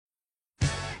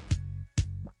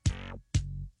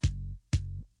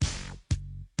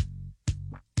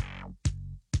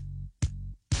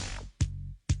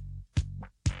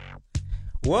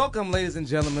Welcome, ladies and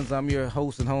gentlemen. I'm your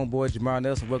host and homeboy, Jamar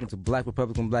Nelson. Welcome to Black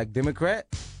Republican, Black Democrat.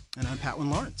 And I'm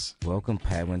Patwin Lawrence. Welcome,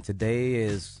 Patwin. Today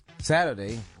is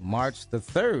Saturday, March the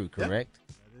 3rd, correct?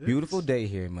 Yep, beautiful day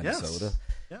here in Minnesota. Yes.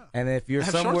 Yeah. And if you're I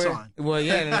have somewhere, shorts on. well,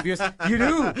 yeah, and if you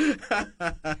do,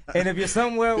 and if you're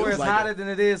somewhere where Feels it's like hotter it. than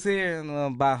it is here,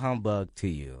 by humbug to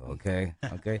you, okay?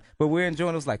 But we're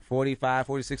enjoying it. It's like 45,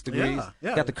 46 degrees.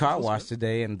 Yeah, Got the car feels washed good.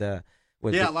 today, and A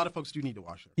lot of folks do need to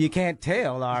wash it. you can't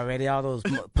tell already all those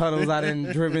puddles I done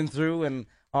driven through, and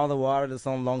all the water that's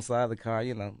on the long side of the car.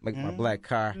 Make my black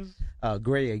car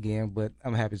gray again. But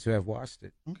I'm happy to have washed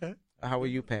it. Okay. How are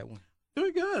you, Patwin?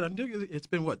 Doing good. I'm doing good. It's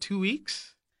been, 2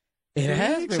 weeks? It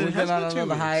has weeks? been. It We've has been on been 2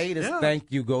 another weeks. hiatus. Yeah.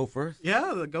 Thank you, Gophers.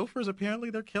 Yeah, the Gophers, apparently,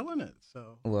 they're killing it.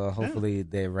 So. Well, hopefully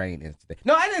their rain is today.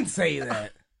 No, I didn't say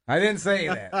that. I didn't say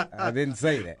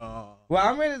that. Oh. Well,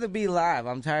 I'm ready to be live.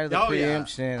 I'm tired of the Oh, yeah.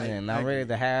 preemption, and I I'm ready agree.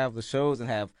 to have the shows and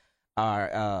have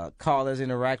our callers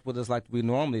interact with us like we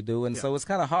normally do. And so it's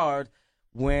kind of hard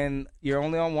when you're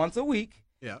only on once a week,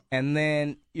 Yeah. and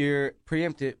then you're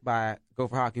preempted by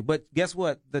Gopher Hockey. But guess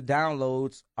what? The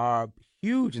downloads are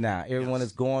huge now. Everyone Yes.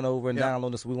 is going over and Yeah.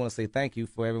 downloading. So we want to say thank you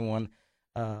for everyone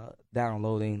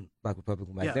downloading Black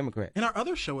Republican, Black Yeah. Democrat. And our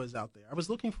other show is out there. I was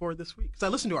looking forward this week because I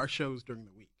listen to our shows during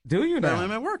the week. Do you When now?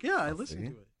 I'm at work, yeah, I listen See?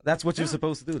 to it. That's what you're Yeah.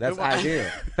 supposed to do. That's Well, ideal.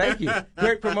 Thank you.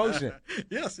 Great promotion.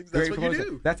 Yes, that's Great what promotion. you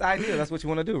do. That's ideal. That's what you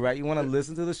want to do, right? You want to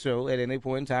listen to the show at any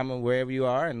point in time and wherever you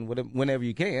are and whenever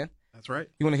you can. That's right.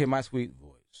 You want to hear my sweet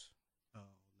voice. Oh,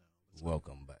 no.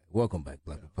 Welcome back. Welcome back,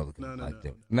 Black Republican. No, Black no.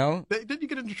 Democrat. No? Didn't you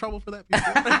get into trouble for that?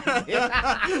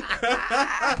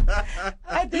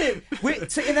 I did.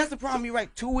 See, and that's the problem. You're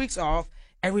right. 2 weeks off,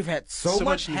 and we've had so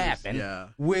much news. happen Yeah.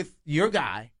 with your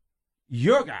guy.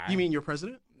 Your guy. You mean your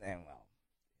president? And, well,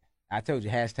 I told you,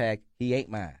 hashtag, he ain't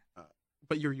mine.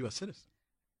 But you're a U.S. citizen.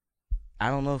 I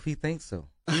don't know if he thinks so.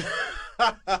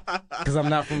 Because I'm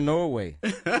not from Norway.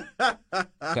 So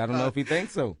I don't know if he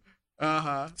thinks so.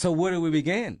 Uh-huh. So where do we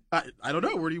begin? I don't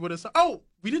know. Where do you want to start? Oh,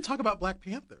 we did talk about Black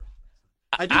Panther.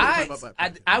 I did talk about Black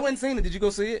Panther. I went seen it. Did you go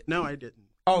see it? No, I didn't.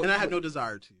 Oh, And I had no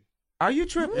desire to. Are you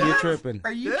tripping? Yes. You're tripping.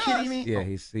 Are you kidding me? Yeah,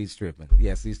 he's tripping.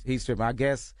 Yes, he's tripping. I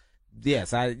guess.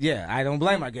 Yes, I don't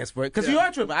blame. I guess for it because you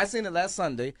are tripping. I seen it last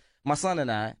Sunday. My son and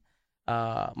I,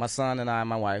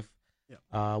 my wife,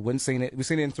 went and seen it. We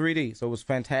seen it in 3D, so it was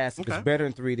fantastic. Okay. It's better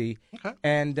in 3D. Okay.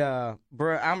 And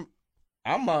bro, I'm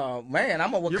a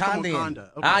Wakandian. You're from Wakanda.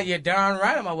 Okay. You're darn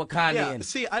right. I'm a Wakandian. Yeah.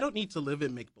 See, I don't need to live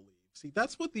in make believe. See,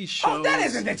 that's what these shows. Oh, that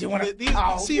isn't that you want to. These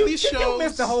shows. You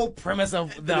missed the whole premise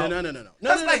of the. No.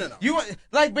 That's like you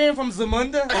like being from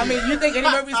Zamunda. I mean, you think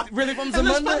anybody's really from And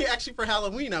that's Zamunda? funny. Actually, for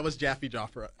Halloween, I was Jaffe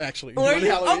Joffer. Actually, Were doing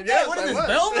you? Halloween. Okay, Yes, what I is this, was.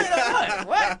 Velvet or what?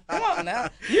 What? Come on now.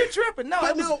 You're tripping. No,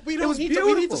 But it was, no, we it don't was need to.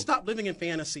 beautiful. We need to stop living in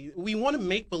fantasy. We want to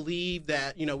make believe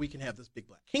that we can have this big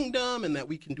black kingdom and that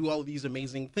we can do all of these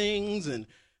amazing things and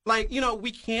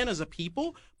we can as a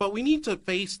people, but we need to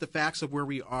face the facts of where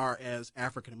we are as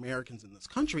African Americans in this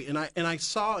country. And I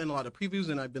saw in a lot of previews,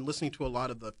 and I've been listening to a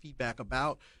lot of the feedback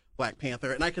about Black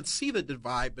Panther, and I could see the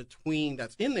divide between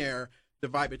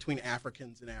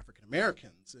Africans and African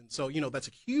Americans. And so, that's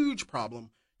a huge problem,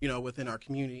 within our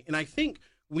community. And I think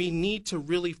we need to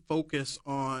really focus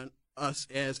on us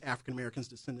as African Americans,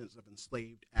 descendants of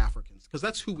enslaved Africans, because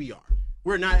that's who we are.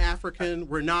 We're not African.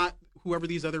 We're not whoever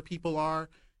these other people are.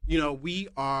 We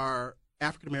are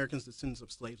African Americans, descendants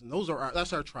of slaves, and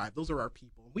that's our tribe. Those are our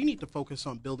people. We need to focus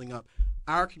on building up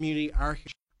our community,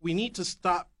 we need to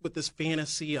stop with this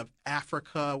fantasy of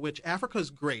Africa, which Africa is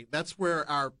great. That's where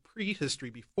our prehistory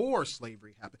before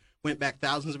slavery happened. Went back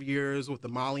thousands of years with the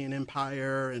Malian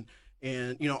Empire and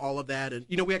all of that. And,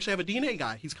 we actually have a DNA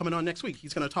guy. He's coming on next week.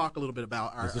 He's going to talk a little bit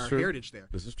about our heritage there.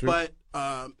 This is true. But,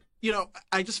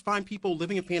 I just find people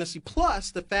living in fantasy, plus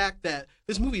the fact that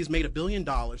this movie has made $1 billion,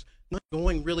 not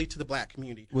going really to the black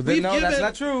community. Well, that's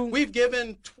not true. We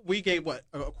gave what,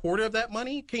 a quarter of that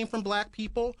money came from black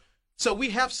people. So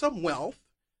we have some wealth,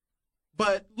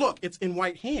 but look, it's in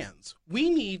white hands.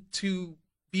 We need to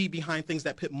be behind things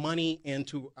that put money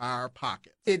into our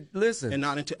pockets. Listen, and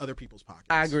not into other people's pockets.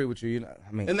 I agree with you.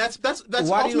 And that's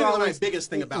why ultimately my biggest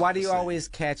thing about. Why do you always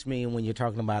catch me when you're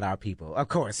talking about our people? Of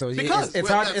course, so because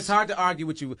it's hard to argue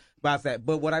with you about that.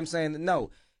 But what I'm saying,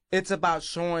 no, it's about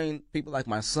showing people like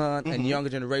my son and younger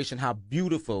generation how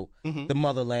beautiful the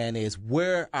motherland is,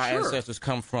 where our ancestors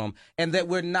come from, and that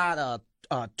we're not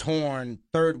a torn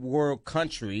third world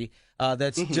country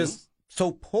that's just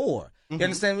so poor. You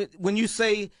understand? When you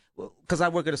say, because I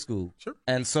work at a school,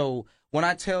 and so when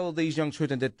I tell these young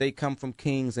children that they come from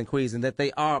kings and queens and that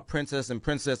they are princess and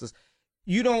princesses,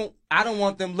 I don't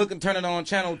want them turning on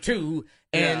Channel 2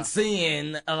 and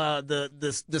seeing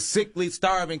the sickly,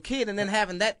 starving kid, and then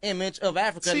having that image of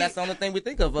Africa. And that's the only thing we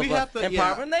think of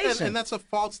empowering nation. And that's a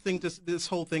false thing. This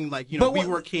whole thing, like we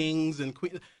were kings and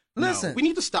queens. Listen, no, we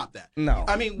need to stop that. No,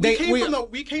 I mean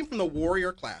we came from the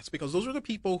warrior class, because those are the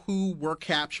people who were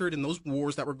captured in those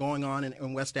wars that were going on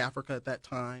in West Africa at that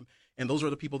time. And those are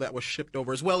the people that were shipped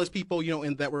over, as well as people,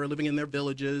 that were living in their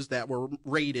villages that were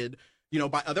raided,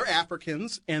 by other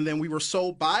Africans. And then we were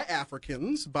sold by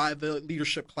Africans, by the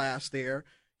leadership class there,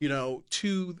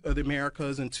 to the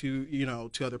Americas and to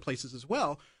other places as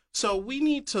well. So we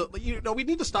need to, we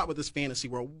need to stop with this fantasy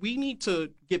world. We need to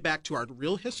get back to our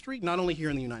real history, not only here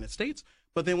in the United States,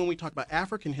 but then when we talk about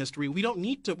African history, we don't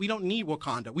need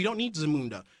Wakanda. We don't need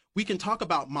Zamunda. We can talk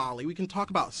about Mali. We can talk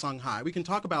about Songhai. We can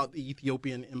talk about the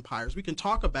Ethiopian empires. We can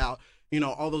talk about,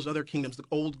 all those other kingdoms, the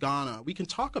old Ghana. We can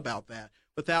talk about that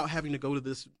without having to go to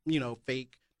this,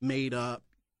 fake, made-up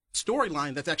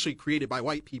storyline that's actually created by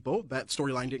white people. That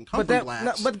storyline didn't come from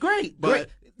blacks. Great.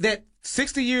 That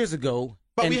 60 years ago,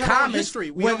 but in we have comics,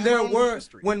 history.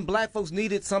 When black folks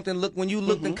needed something, when you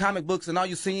looked in comic books and all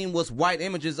you seen was white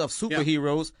images of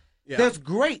superheroes, that's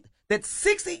great. That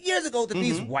 60 years ago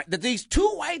that these two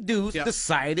white dudes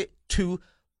decided to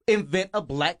invent a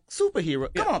black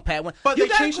superhero. Come on, Pat. But you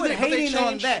they changed quit hating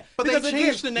on that. But they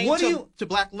changed the name to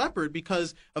Black Leopard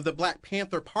because of the Black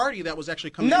Panther Party that was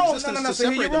actually coming into existence to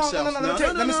separate themselves.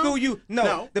 Let me school you.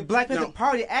 No, the Black Panther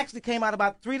Party actually came out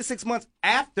about 3 to 6 months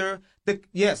after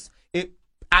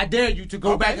I dare you to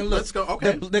go back and look. Let's go.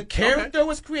 Okay. The character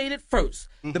was created first.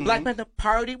 The Black Panther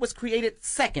Party was created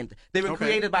second. They were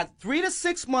created about 3 to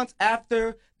 6 months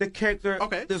after the character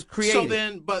was created.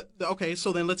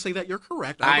 So then let's say that you're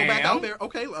correct.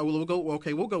 We'll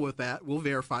go with that. We'll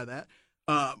verify that.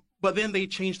 But then they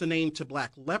changed the name to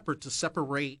Black Leopard to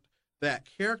separate that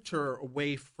character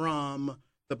away from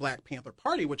the Black Panther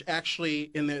Party, which actually,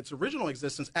 in its original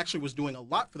existence, actually was doing a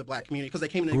lot for the black community because they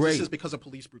came into existence because of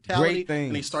police brutality,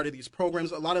 and they started these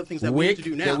programs. A lot of the things that we need to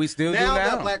do now. That we still do now.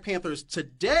 That Black Panthers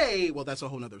today, well, that's a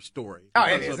whole other story.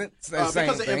 It isn't. Because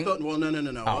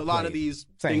no. A lot of these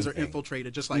things are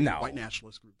infiltrated, just like white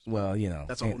nationalist groups. Well,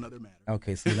 that's a whole other matter.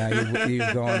 Okay, so now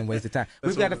you've gone and wasted time.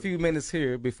 We've got a few minutes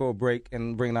here before break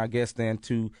and bringing our guest in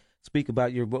to speak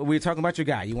about we're talking about your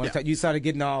guy. You want to talk, you started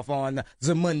getting off on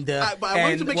Zamunda. But I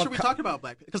wanted to make sure we talked about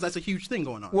black people because that's a huge thing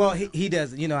going on. Well, he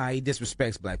does. You know how he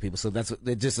disrespects black people, so that's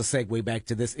just a segue back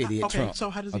to this idiot Trump.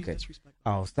 So how does he disrespect?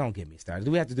 Oh, don't get me started.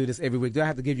 Do we have to do this every week? Do I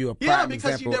have to give you a prime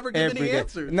example? Yeah, because you never give any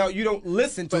answers. No, you don't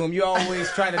listen to them. You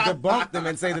always try to debunk them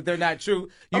and say that they're not true.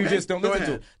 You just don't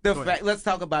listen to them. Let's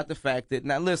talk about the fact that,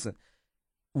 now listen,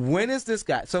 when is this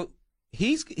guy? So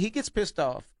he gets pissed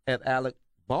off at Alec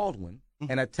Baldwin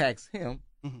and attacks him.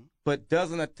 But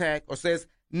doesn't attack or says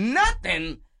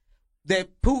nothing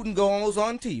that Putin goes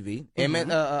on TV,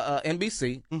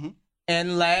 NBC,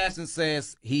 and laughs and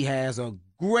says he has a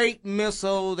great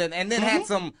missile, and then had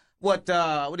some what do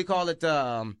you call it,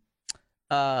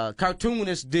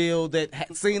 cartoonish deal that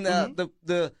had seen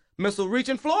the missile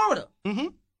reaching Florida,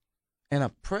 and a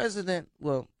president,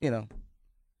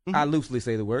 I loosely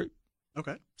say the word,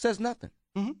 says nothing.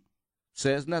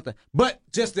 Says nothing. But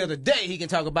just the other day, he can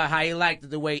talk about how he liked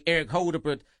the way Eric Holder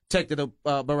protected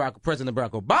President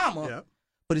Barack Obama. Yeah.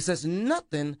 But he says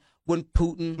nothing when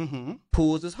Putin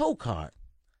pulls his whole card.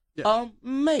 Yeah.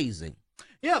 Amazing.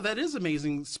 Yeah, that is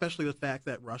amazing, especially the fact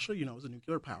that Russia, is a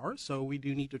nuclear power, so we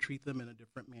do need to treat them in a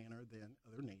different manner than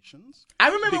other nations. I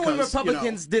remember when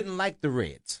Republicans didn't like the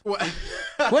Reds. What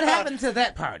happened to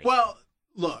that party? Well,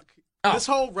 look. This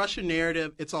whole Russian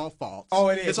narrative, it's all false. Oh,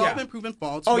 it is. It's all been proven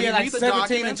false. Oh, like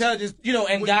 17 intelligence,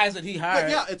 and guys that he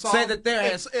hired say that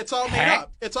it's all made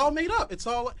up. It's all made up.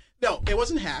 No, it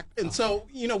wasn't hacked. And so,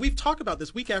 we've talked about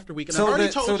this week after week. And I've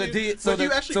already told you, when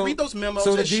you actually read those memos,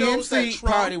 it shows that the DNC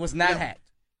party was not hacked.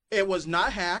 It was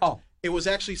not hacked. Oh. It was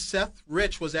actually Seth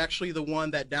Rich was actually the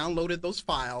one that downloaded those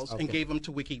files and gave them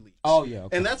to WikiLeaks. Oh, yeah.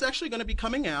 Okay. And that's actually going to be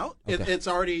coming out. Okay. It's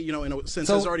already, since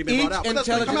it's already been brought out. But that's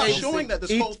going to come out showing that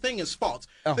this whole thing is false.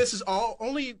 Oh. This is all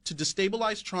only to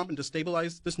destabilize Trump and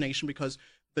destabilize this nation because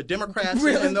the Democrats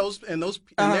and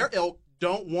their ilk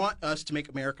don't want us to make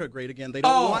America great again. They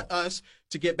don't want us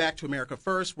to get back to America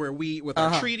first, where we, with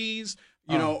our treaties,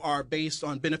 are based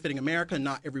on benefiting America and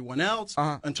not everyone else.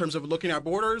 In terms of looking at our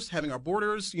borders, having our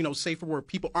borders, safer where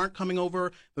people aren't coming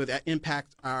over, that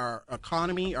impact our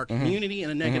economy, our community in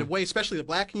a negative way, especially the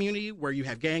black community, where you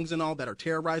have gangs and all that are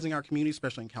terrorizing our community,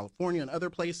 especially in California and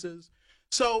other places.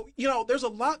 So, there's a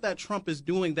lot that Trump is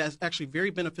doing that's actually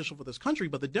very beneficial for this country,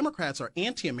 but the Democrats are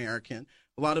anti-American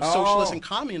a lot of socialists and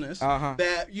communists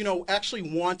that, you know, actually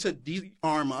want to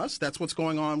de-arm us. That's what's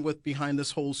going on with behind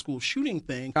this whole school shooting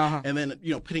thing. And then,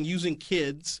 you know, using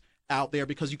kids out there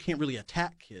because you can't really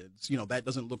attack kids. You know, that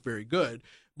doesn't look very good.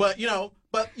 But, you know,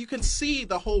 you can see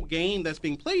the whole game that's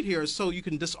being played here is so you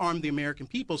can disarm the American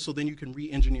people so then you can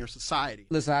re-engineer society.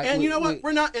 Listen, you know what?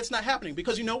 It's not happening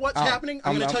because you know what's happening?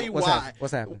 I'm going to tell you why.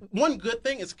 What's happening? One good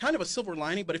thing, it's kind of a silver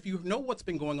lining, but if you know what's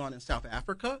been going on in South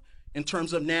Africa, in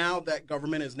terms of now that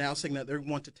government is now saying that they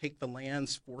want to take the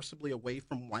lands forcibly away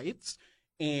from whites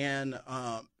and,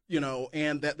 you know,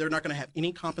 and that they're not going to have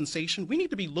any compensation. We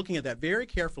need to be looking at that very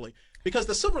carefully because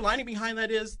the silver lining behind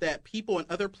that is that people in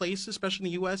other places, especially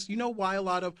in the U.S., you know why a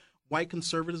lot of white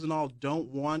conservatives and all don't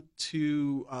want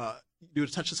to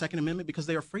touch the Second Amendment? Because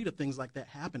they're afraid of things like that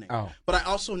happening. But I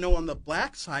also know on the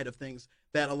black side of things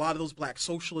that a lot of those black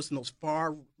socialists and those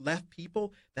far left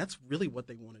people, that's really what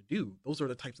they want to do. Those are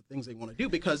the types of things they want to do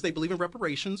because they believe in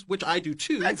reparations, which I do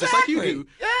too, just like you do.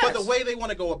 Yes. But the way they want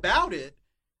to go about it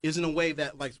is in a way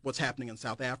that, like what's happening in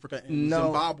South Africa and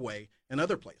Zimbabwe and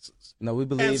other places. No, we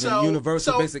believe in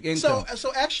universal basic income.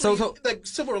 So actually, the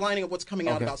silver lining of what's coming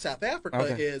out about South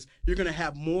Africa is you're going to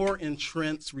have more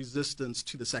entrenched resistance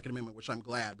to the Second Amendment, which I'm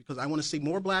glad, because I want to see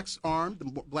more blacks armed, the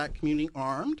black community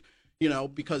armed, you know,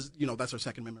 because, you know, that's our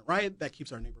Second Amendment right. That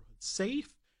keeps our neighborhood safe,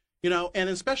 you know, and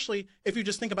especially if you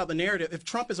just think about the narrative, if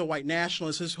Trump is a white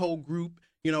nationalist, his whole group,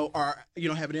 you know,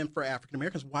 have it in for African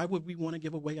Americans, why would we want to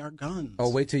give away our guns?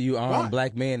 Oh, wait till you arm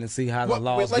black men and see how the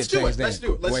laws get changed. Let's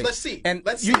do it. Let's see. And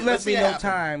you left me no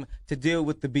time to deal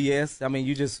with the BS. I mean,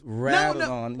 you just rattled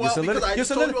on. Well,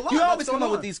 you always come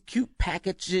up with these cute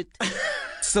packaged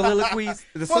soliloquies.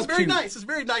 It's very nice. It's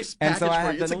very nice package for you. And so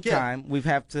I have no time. We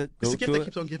have to go to it. It's a gift that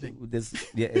keeps on giving.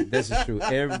 This is true.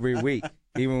 Every week,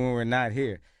 even when we're not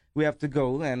here. We have to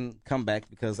go and come back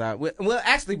because we'll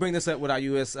actually bring this up with our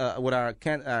U.S. With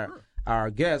our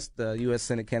guest, the U.S.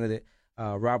 Senate candidate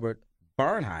Robert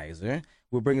Barnhizer.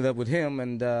 We'll bring it up with him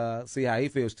and see how he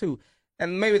feels too,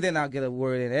 and maybe then I'll get a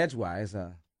word in edgewise,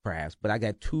 perhaps. But I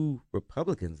got 2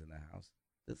 Republicans in the House.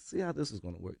 Let's see how this is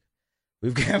going to work.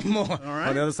 We've got more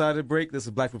on the other side of the break. This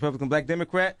is Black Republican, Black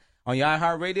Democrat on your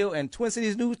iHeartRadio and Twin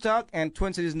Cities News Talk and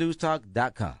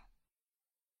TwinCitiesNewsTalk.com.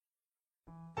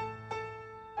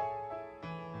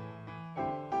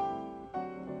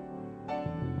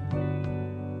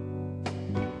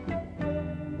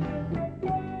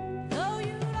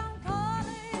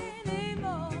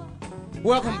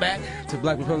 Welcome back to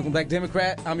Black Republican, Black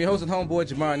Democrat. I'm your host and homeboy,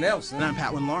 Jamar Nelson. And I'm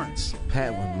Patwin Lawrence.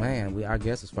 Patwin, man, our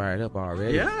guest is fired up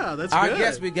already. Yeah, that's our good. Our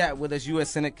guest we got with us,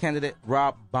 U.S. Senate candidate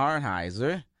Rob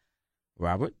Barnhizer.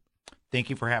 Robert.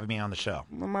 Thank you for having me on the show.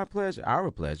 My pleasure.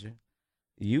 Our pleasure.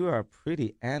 You are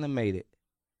pretty animated.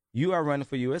 You are running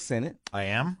for U.S. Senate. I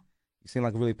am. You seem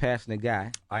like a really passionate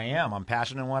guy. I am. I'm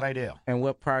passionate in what I do. And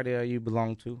what party are you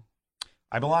belong to?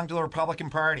 I belong to the Republican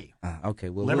Party. Okay,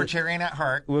 well, libertarian at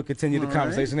heart. We'll continue the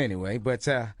conversation anyway. But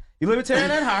you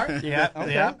libertarian at heart? Yeah,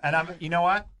 okay. Yeah. And you know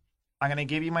what? I'm going to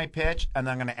give you my pitch, and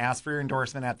then I'm going to ask for your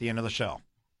endorsement at the end of the show.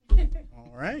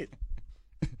 All right.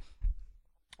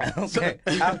 Okay.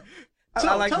 Tell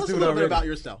us a little bit about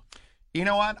yourself. You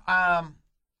know what? I'm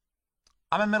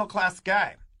a middle class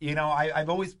guy. You know, I've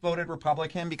always voted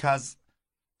Republican because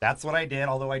that's what I did.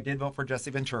 Although I did vote for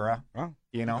Jesse Ventura. Oh.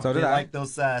 You know, so did I. Like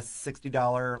those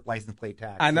 $60 license plate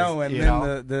taxes. I know, and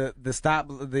then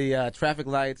the traffic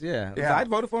lights. Yeah. So I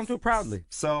voted for him too proudly.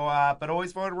 So, but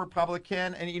always voted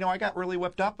Republican, and you know, I got really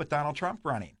whipped up with Donald Trump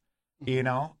running. You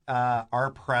know,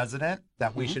 our president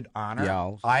that we should honor.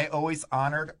 Yeah. I always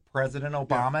honored President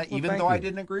Obama, even though I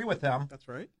didn't agree with him. That's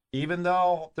right. Even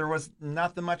though there was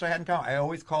nothing much I had in common, I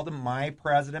always called him my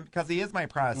president because he is my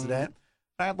president.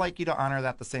 I'd like you to honor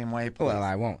that the same way, please. Well,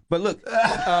 I won't. But look,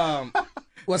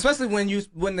 well, especially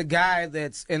when the guy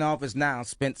that's in office now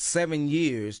spent 7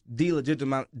 years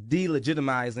delegitimizing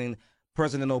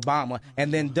President Obama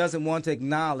and then doesn't want to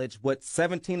acknowledge what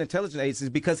 17 intelligence agencies,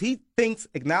 because he thinks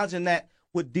acknowledging that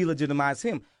would delegitimize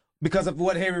him. Because of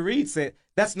what Harry Reid said,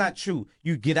 that's not true.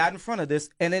 You get out in front of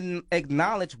this and then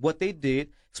acknowledge what they did,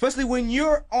 especially when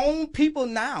your own people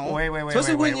now,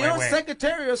 especially when your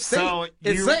Secretary of State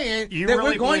is saying that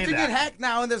we're going to get hacked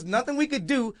now and there's nothing we could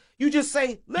do. You just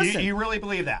say, listen. You really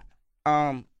believe that?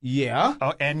 Yeah.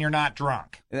 Oh, and you're not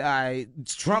drunk?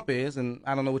 Trump is, and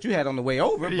I don't know what you had on the way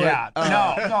over. But, yeah.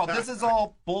 No, this is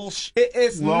all bullshit.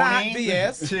 It's not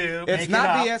BS. It's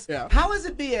not BS. Yeah. How is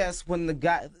it BS when the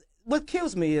guy... What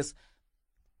kills me is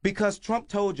because Trump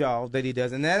told y'all that he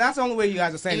doesn't. And that's the only way you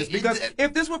guys are saying this. Because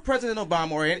if this were President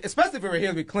Obama, or especially if it were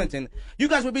Hillary Clinton, you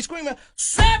guys would be screaming,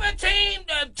 17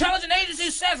 intelligence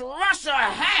agencies says Russia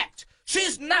hacked.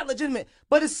 She's not legitimate.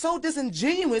 But it's so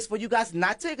disingenuous for you guys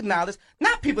not to acknowledge,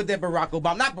 not people that not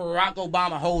Barack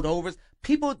Obama holdovers,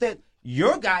 people that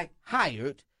your guy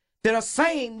hired that are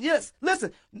saying, yes,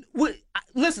 listen,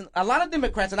 a lot of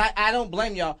Democrats, and I don't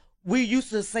blame y'all, we used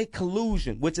to say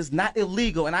collusion, which is not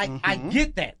illegal, and I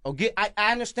get that.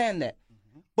 I understand that.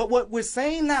 But what we're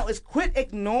saying now is quit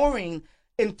ignoring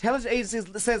intelligence agencies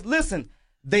that says, listen,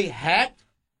 they hacked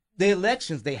the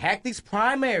elections. They hacked these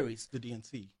primaries. The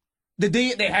DNC.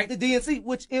 They hacked the DNC,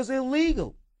 which is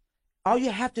illegal. All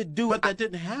you have to do... But that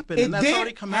didn't happen, and that's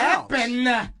already come out.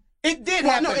 It did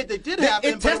happen. No, it did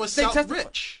happen, but it was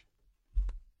Selfridge.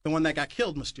 The one that got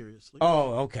killed mysteriously.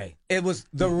 Oh, okay. It was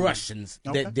the Russians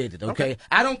that did it, okay?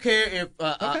 I don't care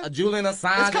if Julian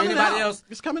Assange or anybody else.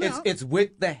 It's coming out. It's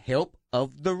with the help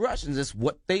of the Russians. It's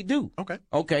what they do.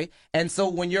 Okay. And so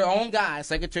when your own guy,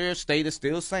 Secretary of State, is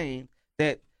still saying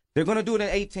that they're going to do it in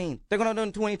 2018, they're going to do it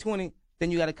in 2020,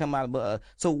 then you got to come out of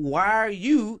so why are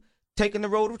you taking the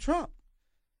road of Trump?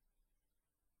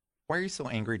 Why are you so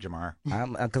angry, Jamar?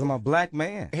 Because I'm a black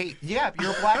man. Hey, yeah,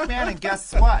 you're a black man, and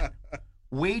guess what?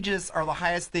 Wages are the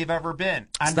highest they've ever been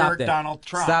under Donald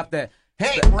Trump. Stop that.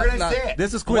 Hey, we're going to say it.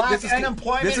 This is quick. Black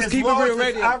unemployment is low as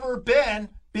it's ever been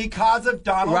because of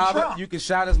Donald Trump. You can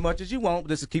shout as much as you want, but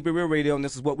this is Keep It Real Radio, and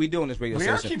this is what we do on this radio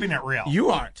station. We are keeping it real. You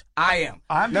aren't. I am.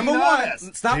 I'm Number being one.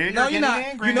 honest. Stop. Dude, no, you're not.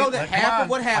 Angry. You know that half of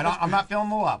what happens. I'm not feeling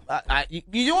the love.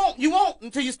 You won't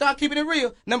until you start keeping it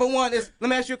real. Number one is, let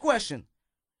me ask you a question.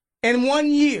 In 1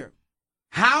 year,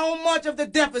 how much of the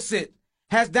deficit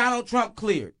has Donald Trump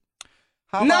cleared?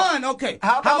 None. Okay.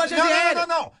 How much has he added?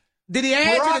 No. Did he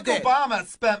add to the debt? Barack Obama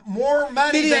spent more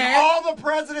money than all the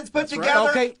presidents put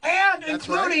together, and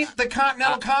including the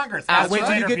Continental Congress. I'll wait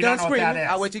till you get done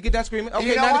screaming.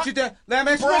 Okay, now that you're done, let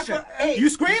me ask you a question. You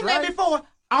screamed that before.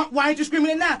 Why aren't you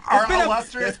screaming it now? Our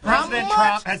illustrious President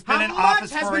Trump has been in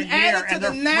office for a year, and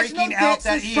they're freaking out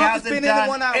that he hasn't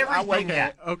done everything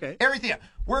yet. Okay. Everything.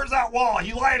 Where's that wall?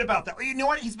 He lied about that. You know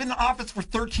what? He's been in office for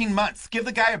 13 months. Give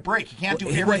the guy a break. He can't do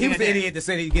everything. Well, he was the idiot that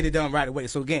said he'd get it done right away.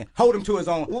 So again, hold him to his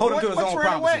own. Hold him to his own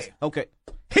promises. Okay.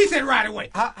 He said right away.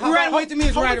 Right away to me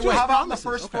is right away. How about in the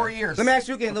first 4 years? Let me ask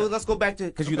you again. Let's go back to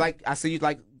because you like. I see you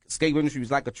like. Escape industry was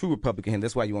like a true Republican.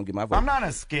 That's why you won't get my vote. I'm not an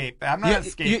escape. I'm not an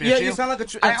escape. Yeah, you sound like a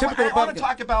typical Republican. I want to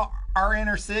talk about our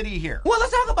inner city here. Well,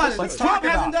 let's talk about it. Trump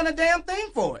hasn't done a damn thing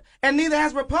for it, and neither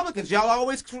has Republicans. Y'all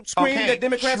always scream that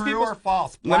Democrats. True or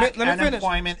false? Let me finish.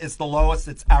 Unemployment is the lowest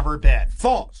it's ever been.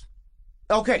 False.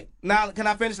 Okay, now can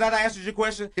I finish? Now that I answered your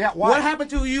question. Yeah. What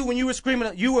happened to you when you were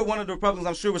screaming? You were one of the Republicans,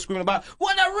 I'm sure, was screaming about the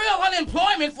real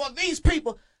unemployment for these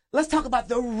people. Let's talk about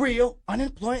the real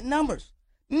unemployment numbers.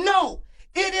 No.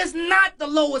 It is not the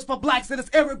lowest for blacks that it's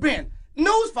ever been.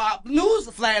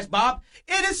 Newsflash, Bob.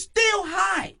 It is still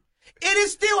high. It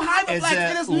is still high for blacks.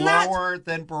 It is lower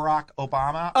than Barack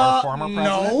Obama, our former president?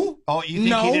 No. Oh, you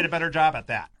think he did a better job at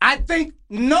that? I think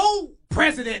no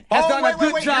president has done a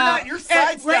good job you're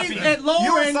sidestepping me.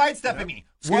 You were sidestepping me.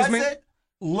 Was it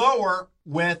lower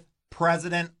with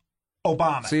President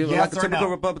Obama? See, like a typical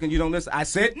Republican, you don't listen. I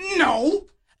said no.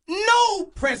 No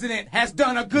president has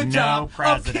done a good job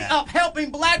of helping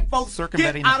black folks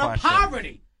get out of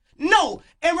poverty. No,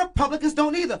 and Republicans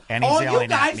don't either. All you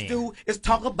guys do is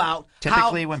talk about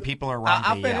typically when people are wrong.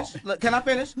 I'll finish. Can I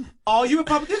finish? All you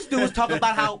Republicans do is talk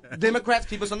about how Democrats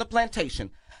keep us on the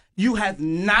plantation. You have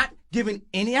not given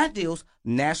any ideals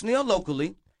nationally or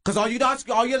locally. Because all you let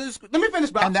me finish,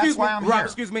 Bob. And that's why I'm here.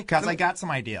 Excuse me. Because I got some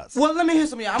ideas. Well, let me hear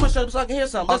some of you. I'm going to shut up so I can hear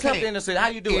some. Let's help the inner city. How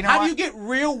do you do it? How do you get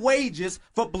real wages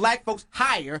for black folks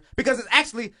higher? Because it's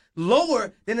actually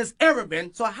lower than it's ever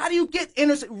been. So how do you get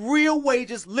real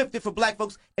wages lifted for black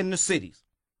folks in the cities?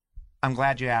 I'm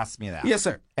glad you asked me that. Yes,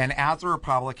 sir. And as a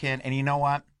Republican, and you know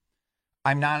what?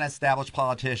 I'm not an established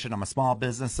politician. I'm a small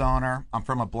business owner. I'm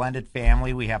from a blended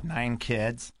family. We have 9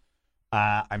 kids.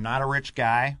 I'm not a rich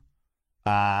guy.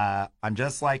 I'm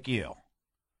just like you.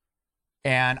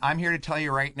 And I'm here to tell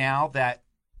you right now that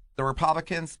the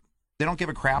Republicans, they don't give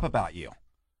a crap about you.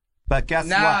 But guess what?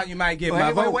 Now you might get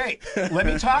my vote. Wait. Let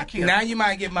me talk here. Now you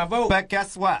might get my vote. But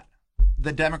guess what?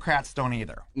 The Democrats don't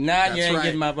either. Now you ain't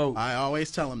getting my vote. I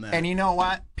always tell them that. And you know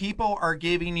what? People are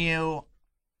giving you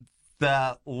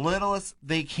the littlest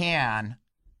they can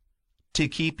to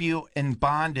keep you in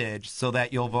bondage so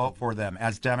that you'll vote for them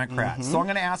as Democrats. So I'm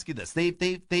going to ask you this.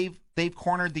 They've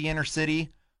cornered the inner city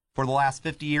for the last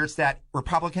 50 years that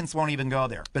Republicans won't even go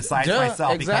there, besides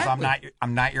myself, because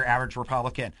I'm not your average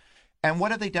Republican. And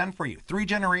what have they done for you? 3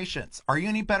 generations. Are you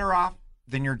any better off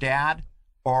than your dad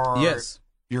or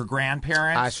your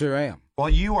grandparents. I sure am. Well,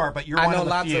 you are, but you're I one know of the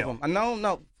lots few. of them. I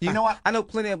know. You know what? I know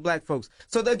plenty of black folks.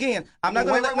 So again, I'm not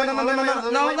going to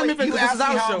let. No. Let me finish. You This asked is me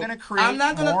our how show. I'm gonna create I'm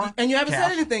not going more to. And you haven't cash.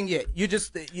 said anything yet. You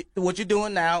just what you're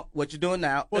doing now. What you're doing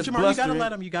now. Well, is Jamar, you gotta blustering.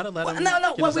 let him. You gotta let him. No.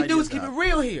 get What his we do is ideas keep it out.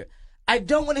 real here. I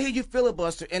don't want to hear you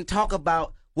filibuster and talk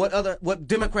about what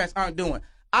Democrats aren't doing.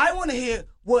 I want to hear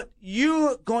what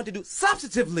you're going to do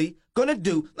substantively. Going to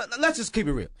do. Let's just keep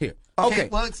it real here. Okay.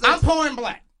 well, I'm pouring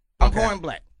black. I'm pouring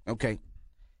black. Okay.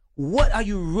 What are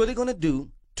you really going to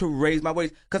do to raise my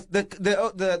wage? Because the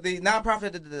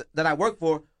nonprofit that I work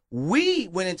for, we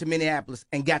went into Minneapolis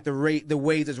and got the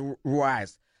wages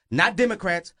rise. Not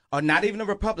Democrats or not even a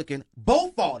Republican.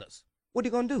 Both fought us. What are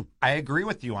you going to do? I agree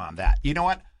with you on that. You know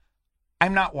what?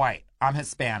 I'm not white. I'm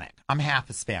Hispanic. I'm half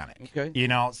Hispanic. Okay. You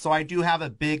know, so I do have a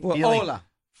big Well, feeling hola.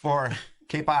 for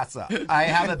 ¿Qué pasa? I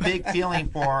have a big feeling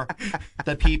for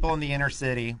the people in the inner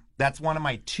city. That's one of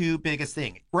my two biggest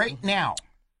things. Right now,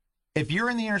 if you're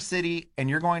in the inner city and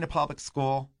you're going to public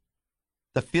school,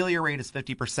 the failure rate is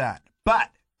 50%. But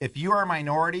if you are a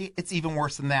minority, it's even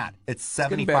worse than that. It's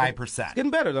 75%. It's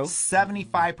getting better, though.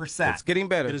 75%. It's getting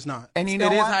better. It is not. And you know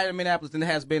It is what? higher in Minneapolis than it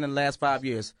has been in the last 5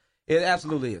 years. It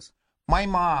absolutely is. My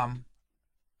mom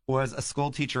was a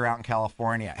school teacher out in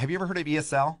California. Have you ever heard of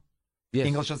ESL? Yes.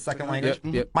 English as a second language?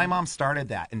 Yep. My mom started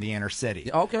that in the inner city.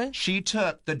 Okay. She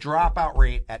took the dropout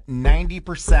rate at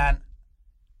 90%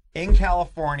 in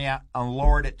California and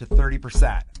lowered it to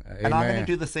 30%. And I'm going to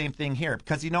do the same thing here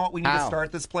because you know what we need to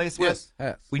start this place with?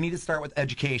 Yes. We need to start with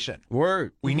education.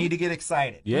 Word. We need to get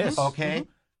excited. Yes. Okay?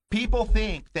 People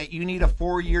think that you need a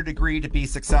 4-year degree to be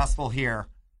successful here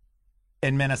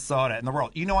in Minnesota, in the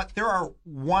world. You know what? There are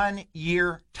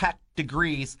 1-year tech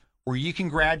degrees where you can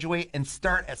graduate and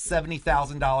start at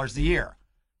 $70,000 a year.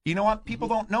 You know what? People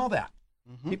don't know that.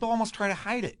 People almost try to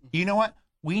hide it. You know what?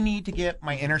 We need to get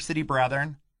my inner city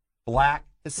brethren, black,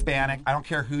 Hispanic, I don't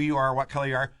care who you are, what color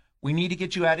you are, we need to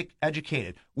get you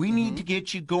educated. We need to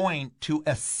get you going to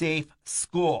a safe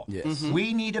school. Yes.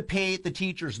 We need to pay the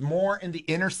teachers more in the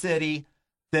inner city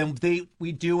than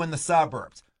we do in the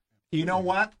suburbs. You know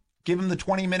what? Give them the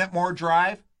 20-minute more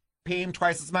drive, pay them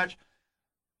twice as much.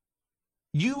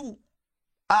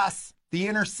 Us, the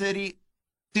inner city,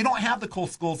 they don't have the cool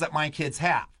schools that my kids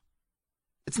have.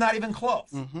 It's not even close.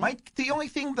 The only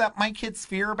thing that my kids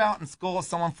fear about in school is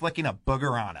someone flicking a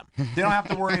booger on them. They don't have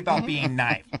to worry about being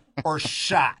knifed or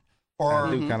shot or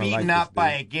beaten up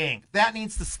by a gang. That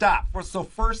needs to stop. So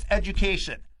first,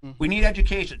 education. We need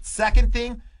education. Second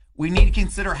thing, we need to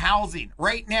consider housing.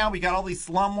 Right now, we got all these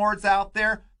slumlords out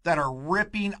there that are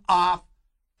ripping off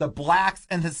the blacks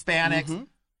and Hispanics,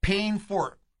 paying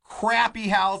for crappy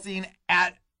housing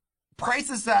at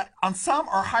prices that on some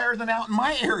are higher than out in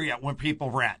my area when people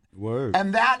rent. Word.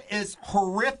 And that is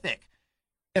horrific.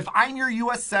 If I'm your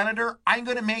U.S. Senator, I'm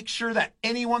going to make sure that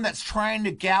anyone that's trying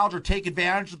to gouge or take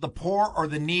advantage of the poor or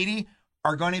the needy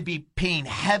are going to be paying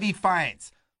heavy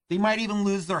fines. They might even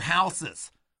lose their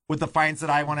houses with the fines that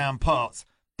I want to impose.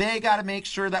 They got to make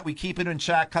sure that we keep it in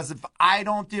check because if I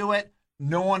don't do it,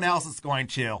 no one else is going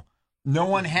to. No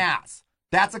one has.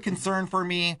 That's a concern for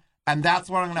me. And that's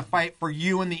what I'm going to fight for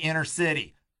you in the inner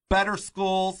city. Better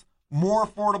schools, more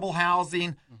affordable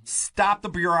housing, stop the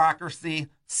bureaucracy,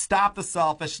 stop the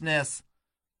selfishness.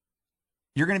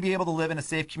 You're going to be able to live in a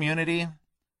safe community,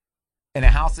 in a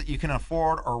house that you can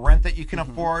afford or rent that you can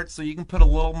afford, so you can put a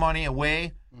little money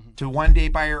away to one day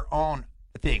buy your own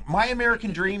thing. My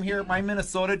American dream here, my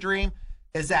Minnesota dream,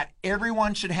 is that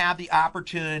everyone should have the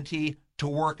opportunity to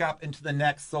work up into the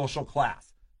next social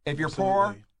class. If you're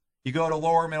poor, you go to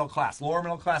lower middle class,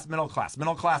 middle class, middle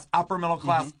class, upper middle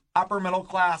class, upper middle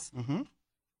class.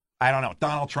 I don't know,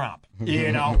 Donald Trump,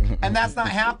 you know, and that's not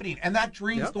happening. And that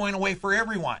dream's going away for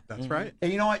everyone. That's right.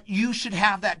 And you know what? You should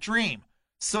have that dream.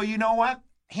 So you know what?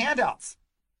 Handouts,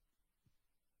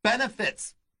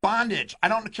 benefits, bondage. I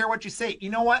don't care what you say.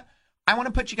 You know what? I want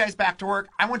to put you guys back to work.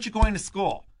 I want you going to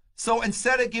school. So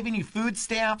instead of giving you food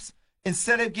stamps,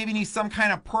 instead of giving you some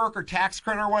kind of perk or tax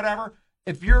credit or whatever,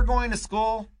 if you're going to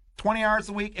school 20 hours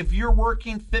a week, if you're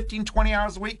working 15, 20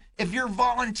 hours a week, if you're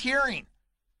volunteering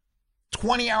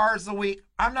 20 hours a week,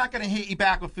 I'm not going to hit you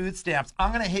back with food stamps.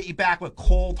 I'm going to hit you back with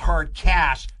cold, hard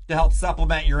cash to help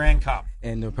supplement your income.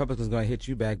 And the Republicans going to hit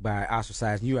you back by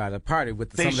ostracizing you out of the party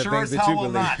with some of the sure things as that you hell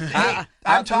will believe. not. Hey,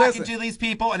 I'm talking listen, to these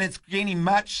people, and it's gaining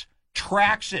much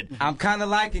traction. I'm kind of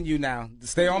liking you now.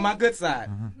 Stay on my good side.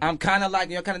 I'm kind of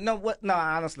liking you. No,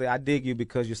 honestly, I dig you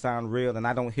because you sound real, and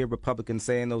I don't hear Republicans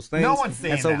saying those things. No one's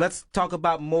saying that. And so let's talk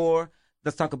about more.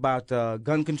 Let's talk about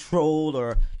gun control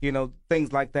or,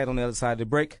 things like that on the other side of the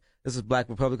break. This is Black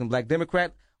Republican, Black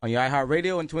Democrat on your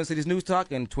iHeartRadio and Twin Cities News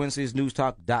Talk and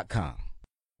TwinCitiesNewsTalk.com.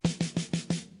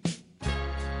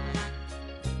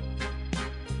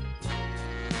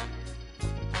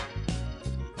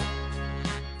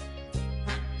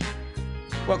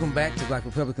 Welcome back to Black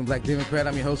Republican, Black Democrat.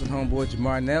 I'm your host and homeboy,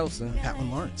 Jamar Nelson. Patwin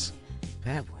Lawrence.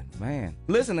 Patwin, man.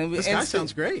 Listen, this guy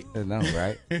sounds great. No,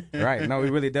 right? Right. No, he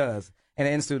really does. And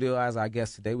in studio as our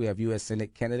guest today, we have U.S.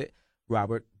 Senate candidate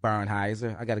Robert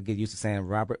Barnhizer. I got to get used to saying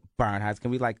Robert Barnhizer.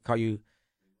 Can we call you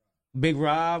Big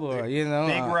Rob or Big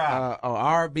Rob or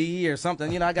RB or something?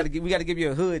 We got to give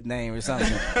you a hood name or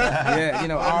something.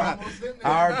 Yeah,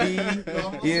 RB.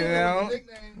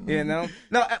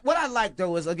 No, what I like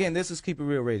though is again, this is Keep It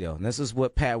Real Radio, and this is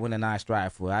what Patwin and I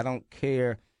strive for. I don't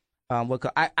care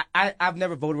I've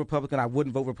never voted Republican. I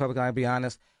wouldn't vote Republican. I'll be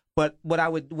honest. But what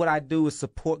I do is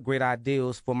support great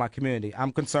ideals for my community.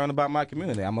 I'm concerned about my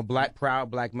community. I'm a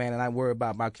proud black man, and I worry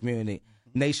about my community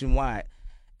nationwide.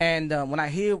 And when I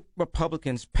hear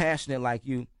Republicans passionate like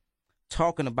you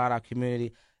talking about our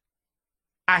community,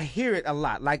 I hear it a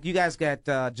lot. Like you guys got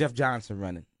Jeff Johnson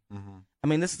running. Mm-hmm. I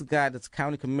mean, this is a guy that's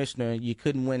county commissioner. You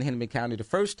couldn't win Hennepin County the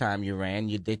first time you ran.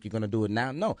 You think you're going to do it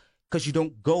now? No, because you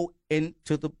don't go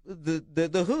into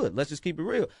the hood. Let's just keep it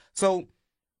real. So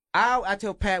I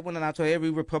tell Patwin and I tell every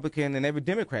Republican and every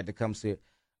Democrat that comes here,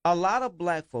 a lot of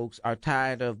black folks are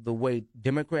tired of the way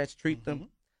Democrats treat them.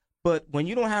 But when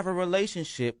you don't have a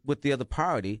relationship with the other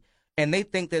party and they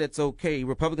think that it's okay,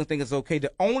 Republicans think it's okay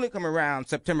to only come around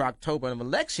September, October of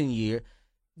election year,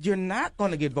 you're not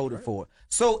going to get voted for.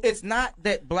 So it's not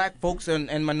that black folks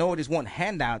and minorities want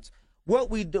handouts. What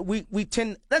we do, we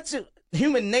tend, that's it.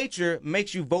 Human nature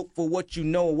makes you vote for what you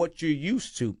know or what you're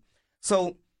used to.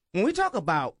 So when we talk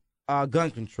about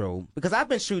gun control, because I've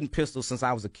been shooting pistols since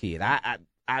I was a kid.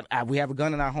 We have a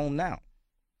gun in our home now.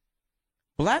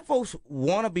 Black folks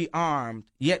want to be armed,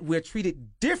 yet we're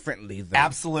treated differently. Though.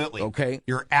 Absolutely. Okay.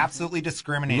 You're absolutely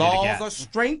discriminated Laws against. are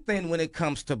strengthened when it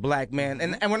comes to black men.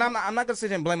 And when I'm not going to sit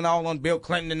here and blame it all on Bill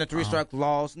Clinton and the three-strike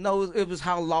laws. No, it was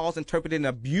how laws interpreted and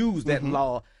abused that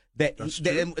law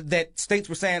that states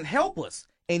were saying, help us.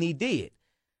 And he did.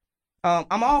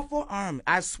 I'm all for arming.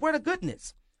 I swear to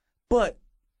goodness. But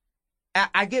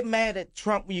I get mad at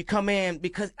Trump when you come in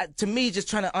because, to me, just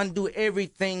trying to undo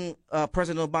everything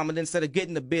President Obama did instead of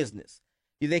getting to business.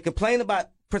 They complain about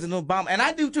President Obama, and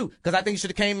I do too, because I think he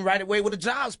should have came right away with a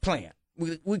jobs plan.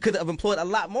 We could have employed a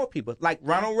lot more people, like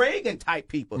Ronald Reagan type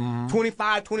people,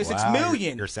 25, 26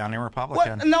 million. You're sounding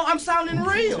Republican. What? No, I'm sounding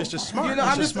real. It's just smart.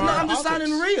 I'm just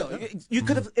sounding real. You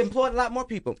could have employed a lot more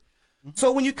people.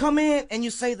 So when you come in and you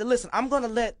say that, listen, I'm going to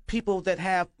let people that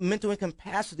have mental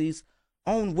incapacities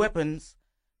own weapons,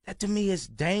 that to me is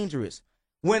dangerous.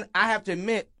 When I have to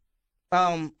admit,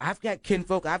 I've got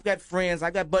kinfolk, I've got friends,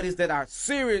 I've got buddies that are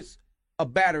serious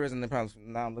batterers in the problems.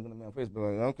 Now I'm looking at me on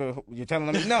Facebook like, okay, you're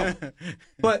telling me no.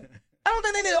 But I don't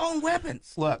think they need to own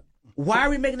weapons. Look. Why are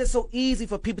we making it so easy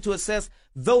for people to assess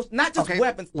those, not just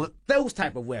weapons, those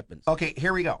type of weapons? Okay,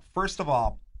 here we go. First of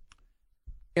all,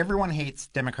 everyone hates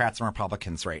Democrats and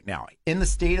Republicans right now. In the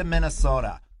state of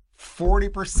Minnesota,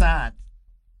 40%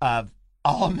 of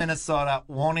all of Minnesota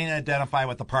won't even identify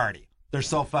with the party. They're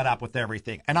so fed up with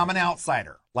everything. And I'm an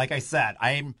outsider. Like I said,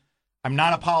 I'm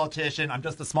not a politician. I'm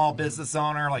just a small business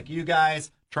owner like you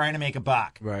guys trying to make a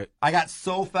buck. Right. I got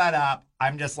so fed up,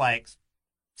 I'm just like,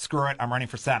 screw it, I'm running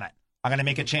for Senate. I'm going to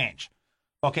make a change.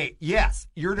 Okay, yes,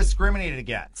 you're discriminated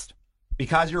against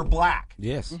because you're black.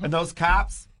 Yes. And those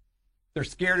cops, they're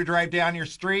scared to drive down your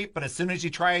street, but as soon as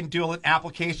you try and do an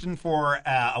application for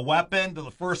a weapon, they're the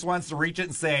first ones to reach it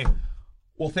and say,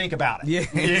 well, think about it. Yeah,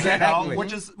 exactly.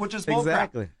 Which is bullcrap.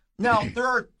 Exactly. Now, there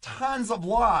are tons of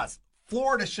laws.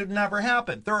 Florida should never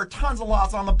happen. There are tons of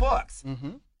laws on the books.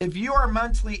 If you are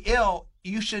mentally ill,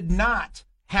 you should not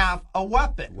have a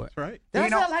weapon. That's right.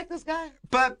 Does not like this guy?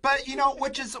 But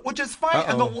which is fine.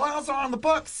 And the laws are on the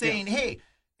books saying, hey,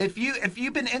 if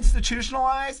you've been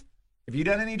institutionalized, if you've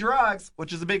done any drugs,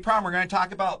 which is a big problem, we're going to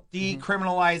talk about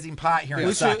decriminalizing pot here in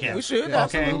a second. We should.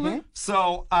 Okay. Absolutely.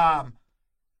 So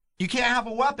you can't have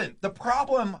a weapon. The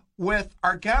problem with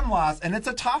our gun laws, and it's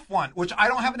a tough one, which I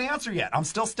don't have an answer yet. I'm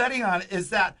still studying on it, is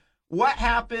that what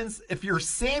happens if you're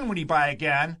sane when you buy a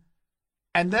gun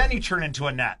and then you turn into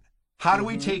a nut? How do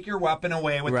we take your weapon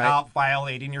away without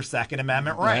violating your Second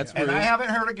Amendment right? And I haven't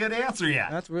heard a good answer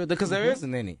yet. That's real, because there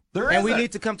isn't any. And we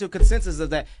need to come to a consensus of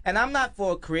that. And I'm not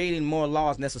for creating more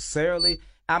laws necessarily.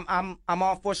 I'm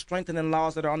all for strengthening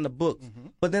laws that are on the books.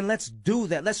 But then let's do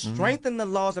that. Let's strengthen the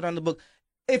laws that are on the book.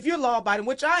 If you're law-abiding,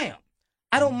 which I am,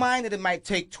 I don't mind that it might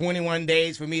take 21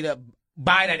 days for me to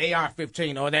buy that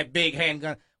AR-15 or that big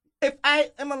handgun. If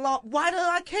I am a law, why do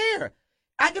I care?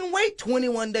 I can wait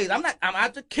 21 days. I'm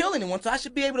out to kill anyone, so I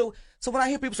should be able to. So when I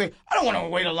hear people say, I don't want to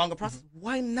wait a longer process,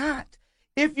 why not?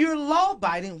 If you're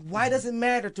law-abiding, why does it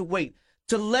matter to wait?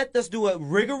 To let us do a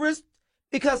rigorous,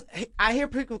 because I hear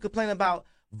people complain about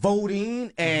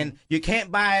voting and you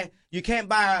can't buy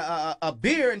a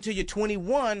beer until you're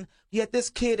 21. Yet this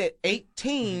kid at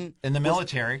 18 in the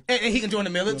military, and he can join the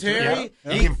military,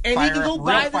 yeah. He can go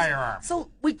buy this. Firearm.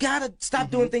 So we gotta stop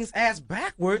doing things ass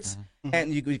backwards,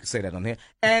 and you can say that on here,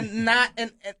 and not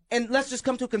and let's just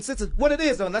come to a consensus. What it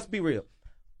is, though, let's be real.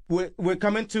 We're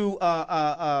coming to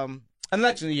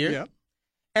election year, Yeah.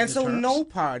 and so Midterms. no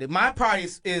party. My party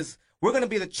is we're going to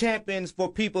be the champions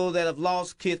for people that have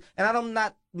lost kids, and I'm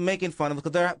not making fun of them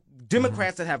because there are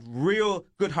Democrats that have real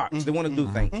good hearts. They want to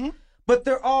do things, but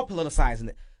they're all politicizing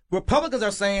it. Republicans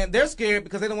are saying they're scared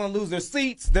because they don't want to lose their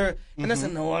seats. And they're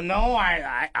saying, no,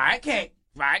 I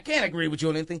can't agree with you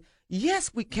on anything.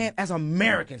 Yes, we can't as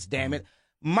Americans. Damn it,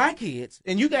 my kids,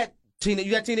 and you got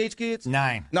teenage kids.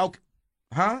 9. No,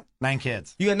 huh? 9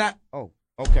 kids. You are not. Oh,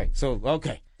 okay. So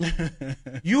okay.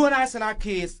 You and I send our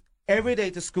kids every day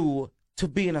to school to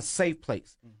be in a safe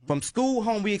place. From school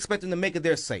home, we expect them to make it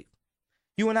there safe.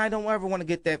 You and I don't ever want to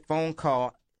get that phone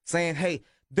call saying, hey,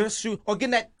 they're shooting, or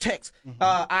getting that text,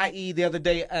 i.e. the other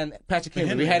day, and Patrick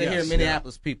Henry, we had it here in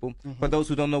Minneapolis, people. For those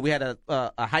who don't know, we had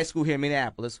a high school here in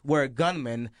Minneapolis where a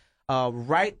gunman,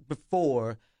 right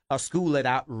before a school let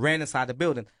out, ran inside the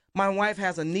building. My wife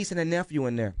has a niece and a nephew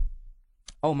in there.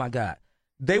 Oh, my God.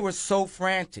 They were so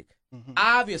frantic,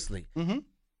 obviously.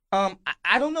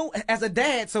 I don't know, as a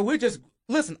dad, so we're just,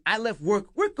 listen, I left work.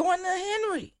 We're going to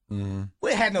Henry.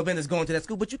 We had no business going to that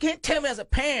school, but you can't tell me as a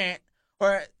parent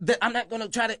or that I'm not going to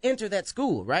try to enter that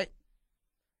school, right?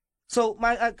 So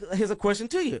here's a question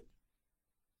to you.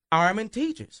 Arming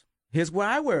teachers. Here's where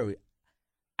I worry.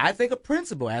 I think a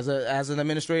principal, as an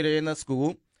administrator in a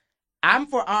school, I'm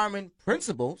for arming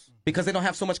principals because they don't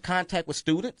have so much contact with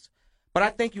students. But I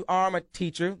think you arm a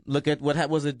teacher. Look at what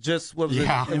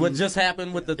just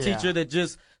happened with the teacher that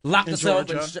just locked herself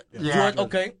in Georgia.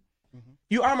 Okay.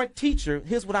 You arm a teacher.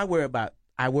 Here's what I worry about.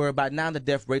 I worry about now the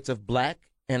death rates of black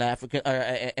and African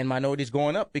and minorities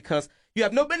going up because you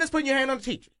have no business putting your hand on a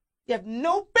teacher. You have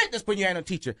no business putting your hand on a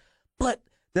teacher. But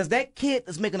does that kid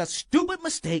that's making a stupid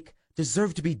mistake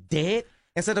deserve to be dead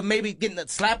instead of maybe getting a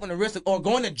slap on the wrist or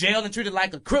going to jail and treated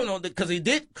like a criminal because he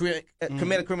did commit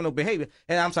a criminal behavior?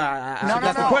 And I'm sorry,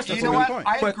 that's the question. You know what?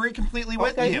 I agree completely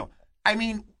with you. I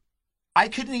mean, I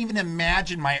couldn't even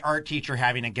imagine my art teacher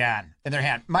having a gun in their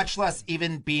hand, much less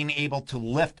even being able to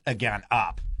lift a gun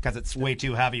up because it's way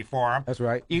too heavy for them. That's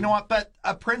right. You know what? But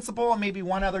a principal and maybe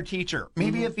one other teacher,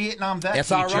 maybe a Vietnam vet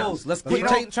SROs. teacher. Let's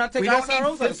try to take we SROs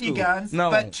don't need 50 guns,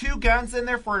 but 2 guns in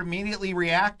there for immediately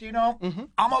react, you know?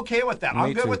 I'm okay with that.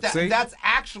 I'm good with that. See? That's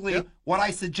actually what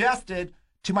I suggested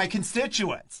to my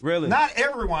constituents. Really? Not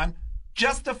everyone.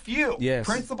 Just a few. Yes.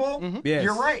 Principal, Yes.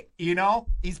 you're right. You know,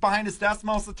 he's behind his desk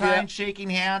most of the time, shaking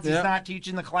hands. He's not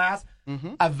teaching the class.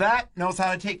 A vet knows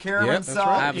how to take care of himself.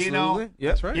 Right. You know,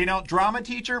 That's right. You know, drama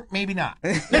teacher, maybe not.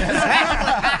 Gym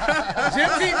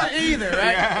teacher either,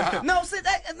 right? Yeah. No, see,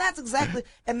 that's exactly,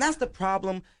 and that's the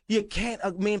problem. You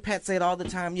can't, me and Pat say it all the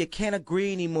time, you can't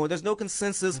agree anymore. There's no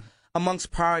consensus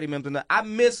amongst party members. I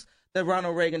miss the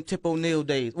Ronald Reagan, Tip O'Neill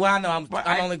days. Well, I know I'm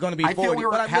only going to be 40, I feel we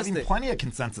were but I having missed it. plenty of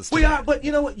consensus We today. are, but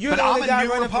you know what? You're But the only I'm guy a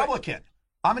new running for- Republican.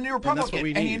 I'm a new Republican.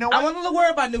 we And need. you know I what? want to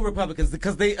worry about new Republicans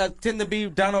because they tend to be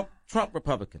Donald Trump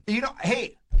Republicans. You know,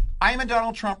 hey, I'm a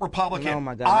Donald Trump Republican. Oh,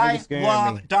 my God, now you're I scaring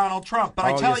love me. Donald Trump, but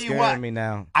I Oh, tell you're you scaring what, me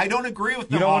now. I don't agree with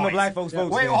them. You don't want the always. black folks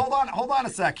votes Wait, then. hold on a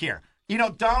sec here. You know,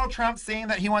 Donald Trump saying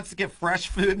that he wants to give fresh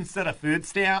food instead of food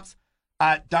stamps.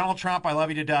 Donald Trump, I love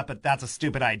you to death, but that's a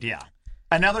stupid idea.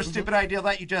 Another stupid idea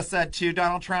that you just said to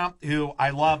Donald Trump, who I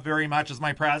love very much as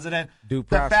my president. Due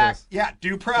process.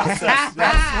 Due process. That's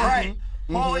right.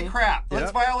 Holy crap.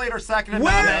 Let's violate our Second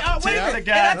Amendment. Wait a Take minute. the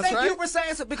gun. And I That's thank right. you for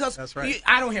saying so because That's right.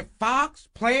 I don't hear Fox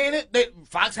playing it.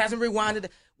 Fox hasn't rewinded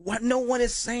it. No one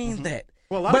is saying that.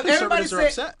 Well, a lot of conservatives are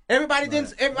upset.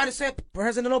 Everybody said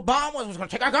President Obama was going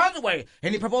to take our guns away,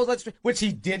 and he proposed legislation, which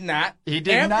he did not. He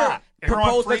did ever not. Everyone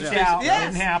propose freaked legislation. out.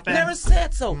 Yes, Didn't happen. never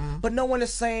said so. But no one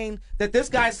is saying that this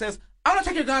guy says, I'm going to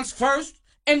take your guns first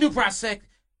and due process.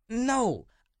 No.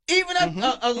 Even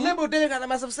a liberal Democrat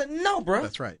myself said, no, bro.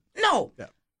 That's right. No. Yeah.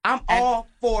 I'm all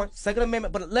for Second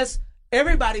Amendment, but let's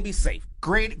everybody be safe.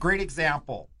 Great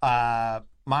example.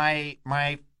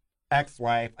 My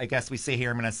ex-wife, I guess we say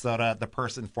here in Minnesota, the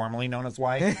person formerly known as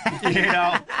wife. You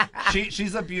know,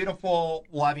 she's a beautiful,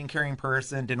 loving, caring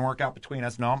person. Didn't work out between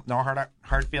us. No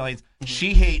hard feelings.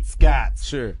 She hates guns.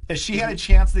 Sure. If she had a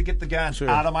chance to get the guns Sure.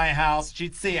 out of my house,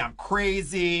 she'd say I'm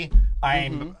crazy.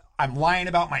 I I'm lying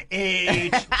about my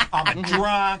age. I'm a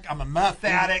drunk. I'm a meth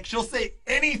addict. She'll say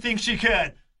anything she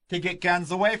could to get guns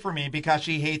away from me because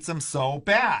she hates them so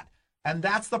bad. And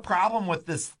that's the problem with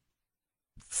this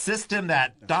system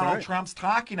that Donald Trump's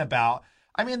talking about.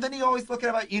 I mean, then you always look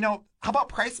at it, how about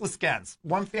priceless guns?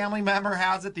 One family member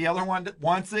has it, the other one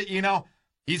wants it,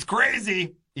 He's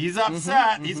crazy. He's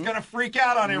upset. He's going to freak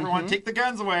out on everyone. Take the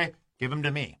guns away. Give them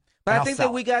to me. But I think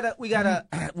that we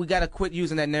gotta quit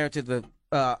using that narrative that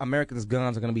Americans'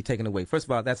 guns are going to be taken away. First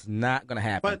of all, that's not going to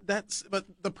happen. But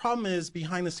the problem is,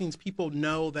 behind the scenes, people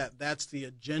know that that's the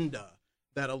agenda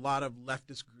that a lot of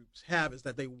leftist groups have, is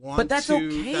that they want to. But that's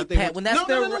okay, Pat. When that's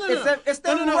their right. It's their right. It's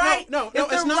their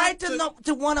right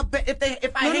to want to.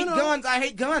 If I hate guns, I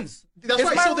hate guns. That's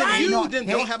right. So then you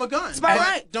don't have a gun. It's my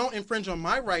right. Don't infringe on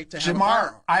my right to have Jamar, a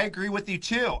firearm. I agree with you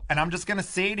too, and I'm just going to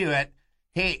say to it,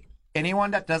 hey,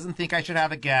 anyone that doesn't think I should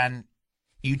have a gun,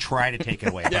 you try to take it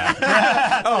away.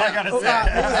 I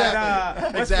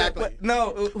gotta say. Exactly.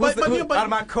 Out of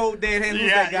my cold dead hands. Yeah,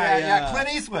 that guy? Yeah. Clint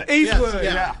Eastwood.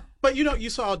 Yeah. But you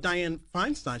saw Dianne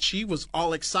Feinstein. She was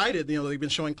all excited. They've been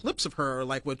showing clips of her,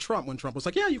 like with Trump, when Trump was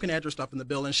like, "Yeah, you can add your stuff in the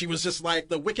bill," and she was just like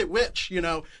the Wicked Witch.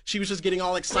 She was just getting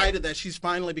all excited that she's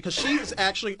finally, because she's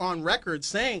actually on record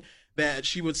saying that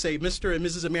she would say, "Mr. and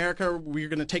Mrs. America, we're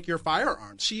going to take your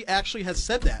firearms." She actually has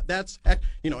said that. That's,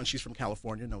 and she's from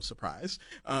California, no surprise.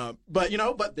 But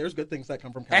there's good things that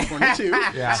come from California too.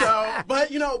 Yeah. So, but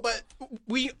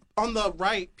we on the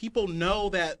right, people know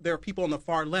that there are people on the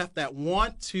far left that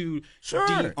want to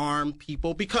de-arm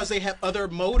people because they have other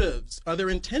motives, other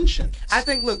intentions. I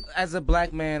think, look, as a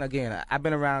black man, again, I've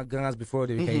been around guns before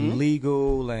they became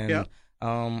legal, and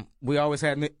we always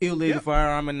had an illegal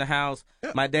firearm in the house.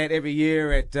 Yep. My dad, every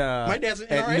year at my dad's an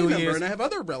NRA member, and I have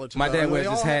other relatives. My dad wears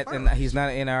his hat, and he's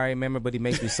not an NRA member, but he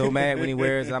makes me so mad when he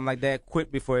wears it. I'm like, Dad,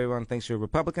 quit before everyone thinks you're a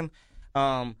Republican.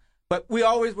 But we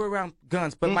always were around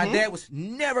guns. But my dad was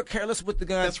never careless with the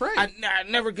guns. That's right. I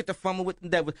never get to fumble with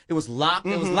them. It was locked.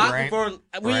 It was locked before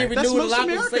we even That's knew most it was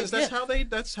Americans. locked.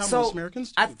 That's how most Americans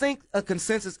do. I think a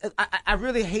consensus. I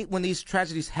really hate when these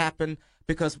tragedies happen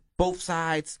because both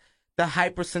sides, the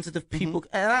hypersensitive people,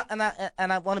 and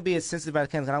I want to be as sensitive as I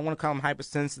can. And I want to call them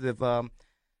hypersensitive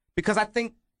because I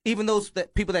think even those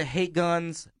people that hate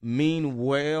guns mean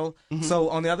well. So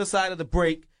on the other side of the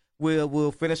break,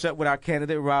 we'll finish up with our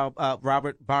candidate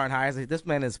Robert Barnhizer. This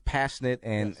man is passionate,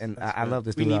 and I love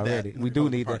this dude already. We do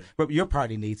need that. But your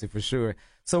party needs it for sure.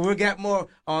 So we'll get more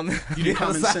on you need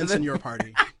common sense in your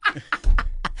party.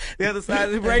 The other side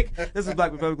of the break. This is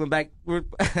Black Republican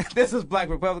This is Black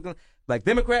Republican, Black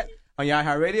Democrat on your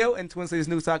iHeartRadio and Twin Cities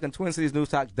News Talk and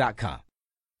TwinCitiesNewsTalk.com.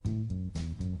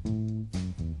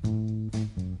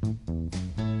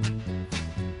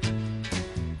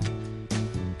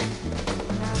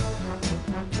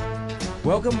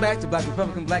 Welcome back to Black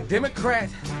Republican, Black Democrat.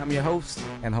 I'm your host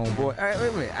and homeboy. All right, wait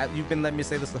a minute. You've been letting me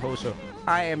say this the whole show.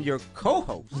 I am your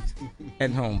co-host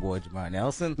and homeboy, Jamar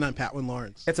Nelson. And I'm Patwin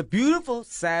Lawrence. It's a beautiful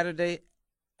Saturday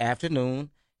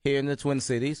afternoon here in the Twin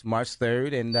Cities, March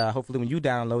 3rd, and hopefully when you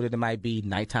download it, it might be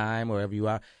nighttime wherever you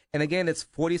are. And again, it's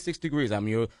 46 degrees. I'm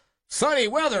your sunny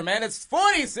weather, man. It's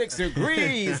 46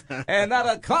 degrees and not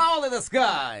a cloud in the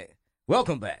sky.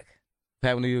 Welcome back.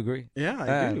 Pat, do you agree?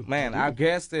 Yeah, I do. Man, our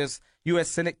guest is U.S.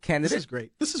 Senate candidate. This is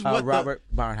great. This is what Robert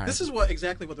Barnhizer. This is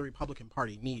exactly what the Republican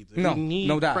Party needs. We need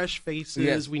no doubt. fresh faces.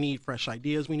 Yes. We need fresh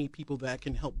ideas. We need people that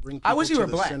can help bring people I wish you to were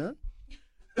the black. center.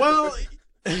 Well,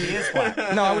 He is black.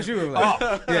 No, I wish you were black.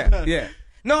 Yeah.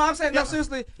 No, I'm saying, no,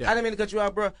 seriously, I didn't mean to cut you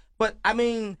out, bro. But, I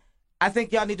mean, I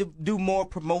think y'all need to do more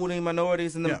promoting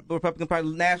minorities in the Republican Party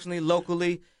nationally,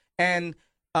 locally, and...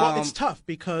 it's tough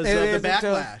because of the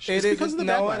backlash. It's because of the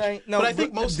backlash. But I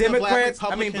think most Democrats,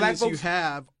 of the black Republicans black you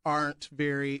have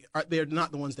they're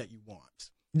not the ones that you want.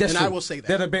 That's true. I will say that.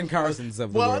 They're the Ben Carsons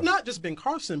of the world. Well, not just Ben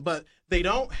Carson, but they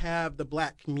don't have the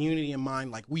black community in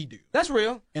mind like we do. That's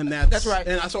real. And that's right.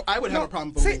 And so I would have a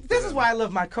problem voting for this is them. why I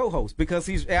love my co-host, because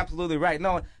he's absolutely right.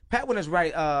 No, Patwin is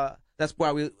right. That's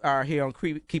why we are here on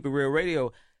Keep It Real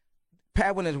Radio.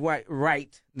 Patwin is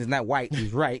right. He's not white.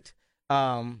 He's right.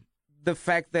 The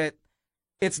fact that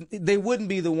they wouldn't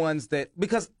be the ones that,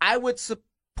 because I would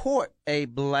support a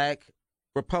black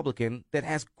Republican that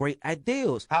has great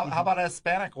ideals. How about a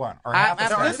Hispanic one? Or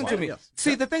Listen to me. Yes.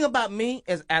 See, the thing about me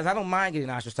is, as I don't mind getting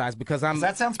ostracized because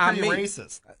that sounds pretty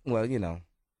racist. Well,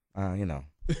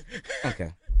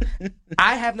 okay.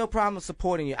 I have no problem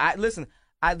supporting you. There's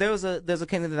a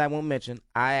candidate I won't mention.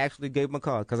 I actually gave him a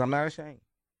call because I'm not ashamed.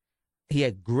 He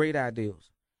had great ideals.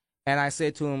 And I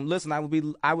said to him, listen,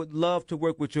 I would love to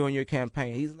work with you on your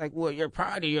campaign. He's like, well, your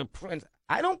party, your friends.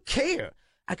 I don't care.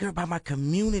 I care about my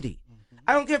community.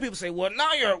 I don't care if people say, well, now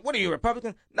what are you,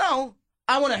 Republican? No,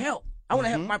 I want to help. I want to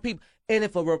help my people. And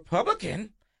if a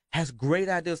Republican has great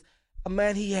ideas,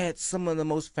 man, he had some of the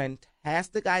most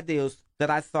fantastic ideas that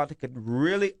I thought that could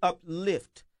really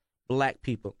uplift black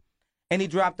people. And he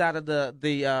dropped out of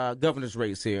the governor's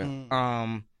race here. He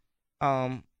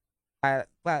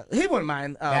wouldn't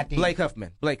mind Blake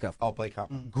Huffman. Oh, Blake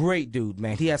Huffman. Great dude,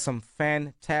 man. He has some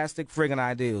fantastic friggin'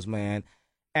 ideas, man.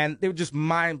 And they were just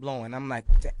mind-blowing. I'm like,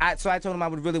 so I told him I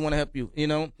would really want to help you, you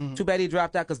know? Too bad he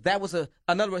dropped out, because that was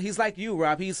another one. He's like you,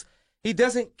 Rob. He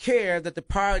doesn't care that the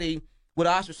party would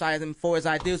ostracize him for his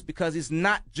ideas, because he's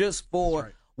not just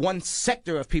for one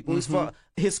sector of people. He's for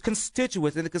his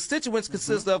constituents. And the constituents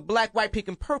consist of black, white, pink,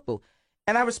 and purple.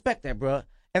 And I respect that, bro.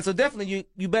 And so definitely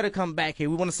you better come back here.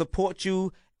 We want to support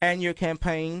you and your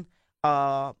campaign.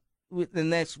 We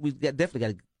definitely got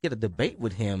to get a debate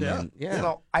with him. Yeah. And,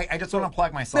 So I just want to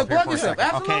plug myself No, here plug for a yourself.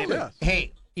 second. Absolutely. Okay.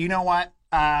 Hey, you know what?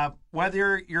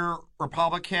 Whether you're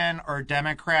Republican or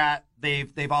Democrat,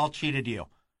 they've all cheated you.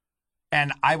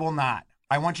 And I will not.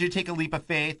 I want you to take a leap of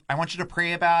faith. I want you to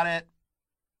pray about it.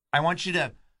 I want you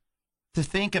to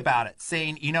think about it,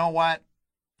 saying, you know what?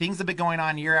 Things have been going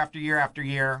on year after year after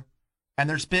year, and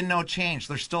there's been no change.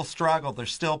 There's still struggle.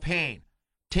 There's still pain.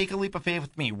 Take a leap of faith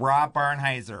with me, Rob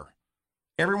Barnhizer.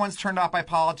 Everyone's turned off by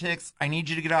politics. I need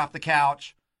you to get off the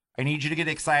couch. I need you to get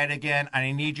excited again, and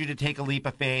I need you to take a leap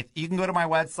of faith. You can go to my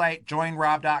website,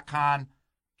 joinrob.com,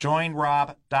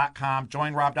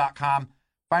 joinrob.com.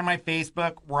 Find my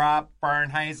Facebook, Rob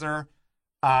Barnhizer,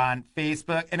 on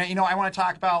Facebook. And, you know, I want to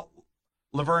talk about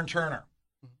Laverne Turner.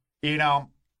 You know,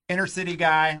 inner city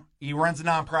guy. He runs a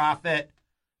nonprofit.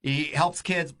 He helps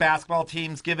kids, basketball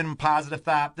teams, giving them positive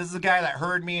thought. This is a guy that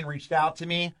heard me and reached out to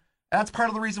me. That's part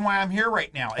of the reason why I'm here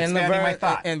right now, expanding my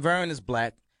thought. And Vern is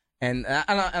black. And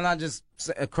I just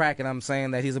crack and I'm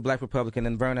saying that he's a black Republican.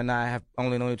 And Vern and I have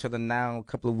only known each other now a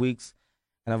couple of weeks.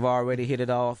 And I've already hit it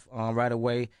off right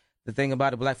away. The thing about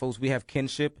the black folks, we have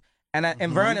kinship. And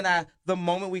Vern and I, the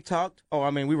moment we talked,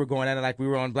 we were going at it like we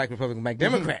were on Black Republican, Black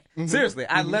Democrat. Seriously,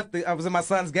 I was in my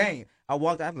son's game. I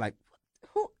walked out, I'm like,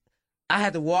 who? I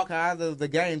had to walk out of the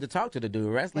game to talk to the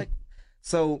dude, right? It's like,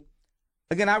 so,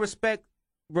 again, I respect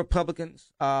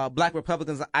Republicans, black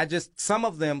Republicans. Some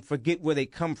of them forget where they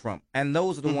come from. And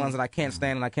those are the ones that I can't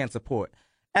stand and I can't support.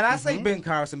 And I say Ben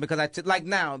Carson because like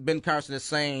now, Ben Carson is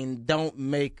saying, don't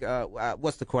make,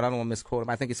 what's the quote? I don't want to misquote him.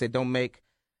 I think he said, don't make,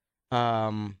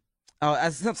 something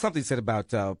he said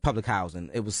about public housing.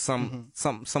 It was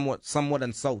somewhat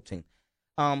insulting.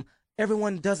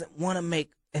 Everyone doesn't want to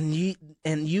make and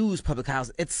use public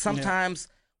housing. It's sometimes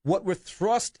what we're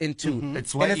thrust into.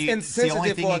 It's what and it's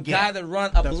insensitive for a guy that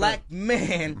runs a black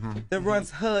man that runs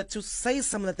HUD to say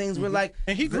some of the things we're like.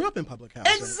 And he grew up in public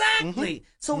housing. Exactly.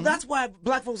 So that's why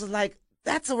black folks are like,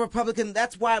 that's a Republican.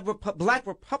 That's why black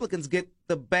Republicans get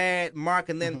the bad mark,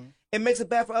 and then it makes it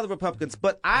bad for other Republicans.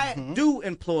 But I do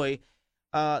employ,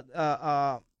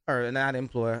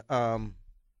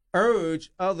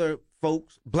 urge other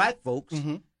folks, black folks,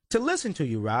 to listen to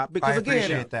you, Rob. Because I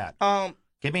appreciate that.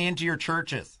 Get me into your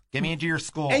churches. Get me into your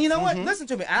schools. And you know what? Listen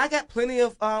to me. I got plenty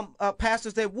of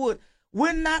pastors that would.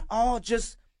 We're not all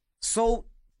just so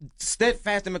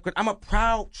steadfast Democrat. I'm a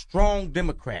proud, strong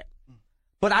Democrat.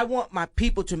 But I want my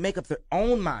people to make up their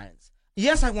own minds.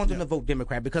 Yes, I want them to vote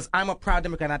Democrat because I'm a proud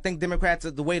Democrat. And I think Democrats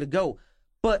are the way to go.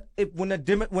 But when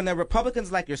the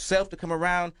Republicans like yourself to come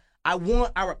around, I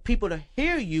want our people to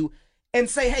hear you and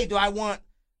say, hey, do I want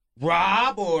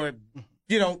Rob or,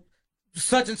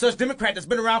 such and such Democrat that's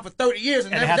been around for 30 years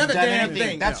and never done a damn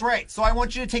thing. That's right. So I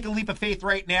want you to take a leap of faith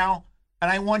right now, and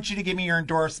I want you to give me your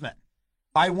endorsement.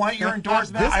 I want your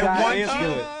endorsement. I want you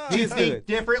to think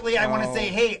differently. I want to say,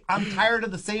 hey, I'm tired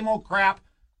of the same old crap.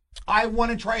 I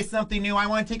want to try something new. I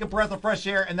want to take a breath of fresh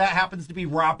air, and that happens to be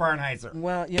Rob Barnhizer.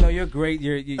 Well, you're great.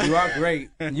 You are great.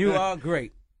 You are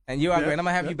great. And you are great. I'm going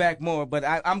to have you back more, but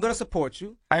I'm going to support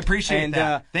you. I appreciate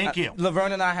that. Thank you.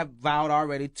 Laverne and I have vowed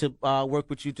already to work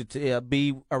with you to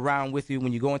be around with you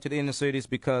when you go into the inner cities,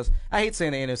 because I hate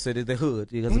saying the inner city, the hood,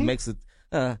 because it makes it,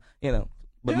 But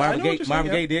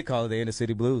Marvin Gaye did call it the inner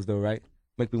city blues, though, right?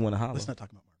 Make me want to holler. Let's not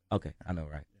talk about Okay, Marvin. I know,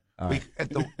 right?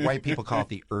 The white people call it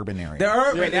the urban area. The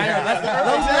urban.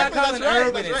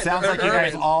 Urban. It sounds like you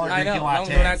guys all are drinking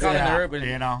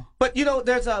lattes. But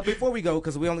there's before we go,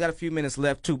 because we only got a few minutes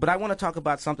left too. But I want to talk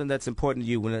about something that's important to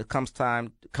you when it comes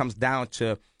down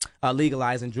to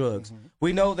legalizing drugs.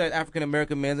 We know that African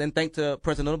American men, and thanks to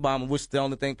President Obama, which the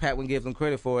only thing Pat gives him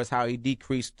credit for is how he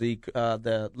decreased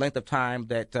the length of time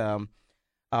that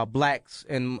blacks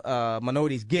and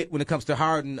minorities get when it comes to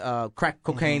hardened crack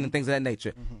cocaine and things of that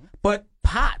nature. But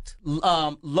pot,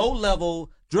 low-level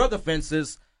drug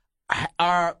offenses,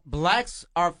 our blacks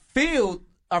are filling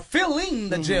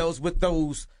the jails with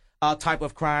those type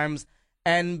of crimes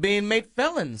and being made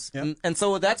felons. Yep. And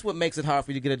so that's what makes it hard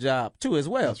for you to get a job, too, as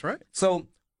well. That's right. So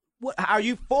are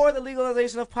you for the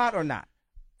legalization of pot or not?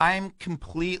 I'm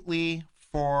completely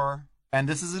for, and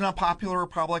this isn't a popular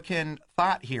Republican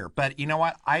thought here, but you know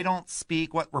what? I don't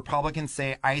speak what Republicans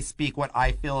say. I speak what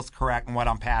I feel is correct and what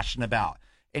I'm passionate about.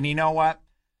 And you know what?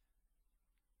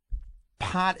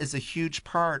 Pot is a huge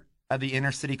part of the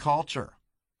inner city culture.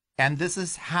 And this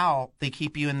is how they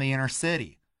keep you in the inner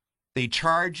city. They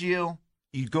charge you.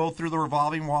 You go through the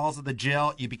revolving walls of the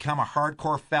jail. You become a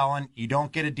hardcore felon. You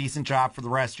don't get a decent job for the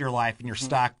rest of your life, and you're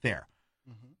stuck there.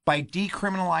 By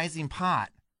decriminalizing pot,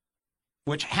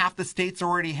 which half the states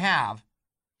already have,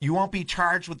 you won't be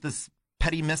charged with this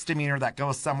petty misdemeanor that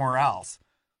goes somewhere else.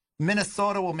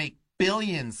 Minnesota will make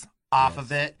billions off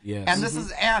of it. Yes. And this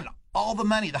is, and all the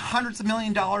money, the hundreds of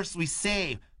 $millions we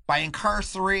save by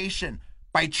incarceration,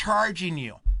 by charging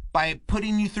you, by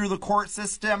putting you through the court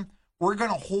system, we're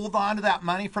going to hold on to that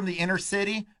money from the inner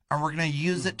city, and we're going to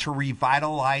use it to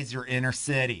revitalize your inner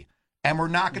city. And we're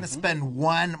not going to spend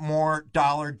one more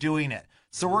dollar doing it.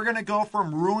 So we're going to go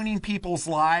from ruining people's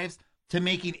lives to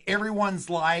making everyone's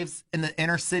lives in the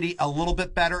inner city a little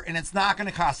bit better. And it's not going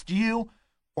to cost you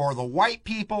or the white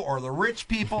people or the rich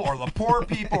people or the poor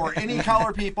people or any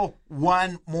color people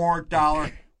one more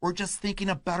dollar. We're just thinking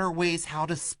of better ways how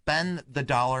to spend the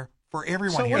dollar for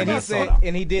everyone here in Minnesota.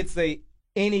 And he did say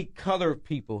any color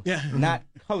people, not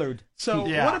colored. So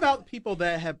Yeah. what about people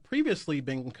that have previously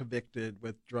been convicted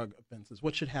with drug offenses?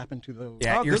 What should happen to those?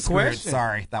 Yeah, Oh, you're good screwed. question.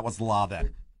 Sorry, that was law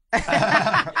then.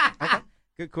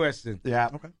 Good question. Yeah.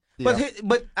 Okay.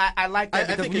 But I like that I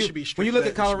because think it should be when you look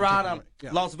at strict. That should be Colorado, taken away.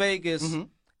 Yeah. Las Vegas,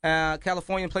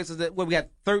 California, places that we got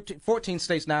 14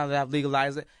 states now that have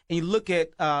legalized it, and you look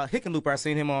at Hickenlooper, I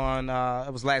seen him on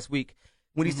it was last week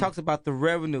when he talks about the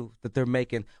revenue that they're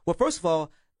making. Well, first of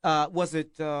all, was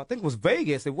it? I think it was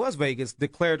Vegas. It was Vegas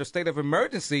declared a state of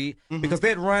emergency because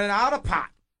they'd run out of pot.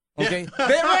 Okay, they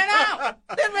ran out.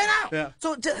 They ran out. Yeah.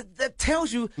 So that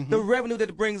tells you the revenue that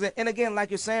it brings in. And again,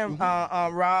 like you're saying,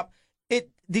 Rob, it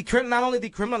not only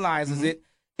decriminalizes it,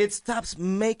 it stops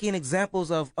making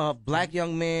examples of black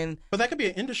young men. But that could be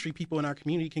an industry people in our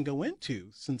community can go into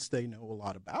since they know a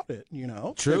lot about it, you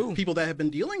know. True. The people that have been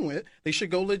dealing with, they should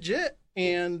go legit,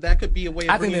 and that could be a way of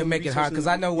I think bringing they'll make it hard because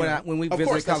I know when we Of visited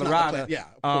course, that's not the Colorado, plan. Yeah,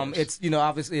 of course. it's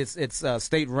obviously it's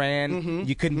state ran.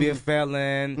 You couldn't be a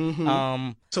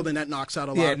felon. So then that knocks out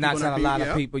a lot Yeah, of it people. knocks in our out a lot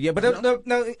community, of people. Yeah, but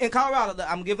no, in Colorado,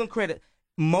 I'm giving them credit.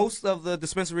 Most of the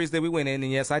dispensaries that we went in,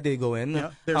 and yes, I did go in.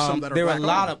 Yeah, there's some that are there were a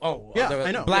black-owned. lot of Yeah, there were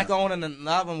I know, black yeah. owned, and a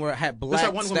lot of them had black There's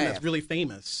that one woman staff. that's really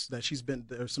famous that she's been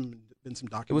been some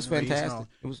documentaries. It was and fantastic. all.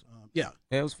 It was Yeah.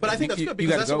 it was. But I think that's you- good you because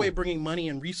gotta that's a go. way of bringing money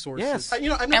and resources. Yes. You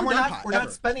know, I've And never we're done not pot, we're ever.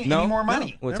 not spending No, any more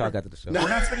money. We'll Never. talk after the show. We're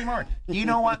not spending more. You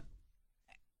know what?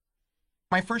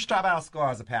 My first job out of school, I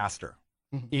was a pastor.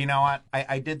 You know what?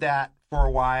 I did that for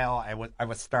a while. I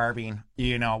was starving.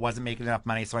 You know, wasn't making enough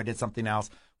money, so I did something else.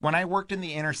 When I worked in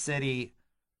the inner city,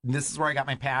 this is where I got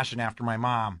my passion after my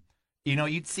mom. You know,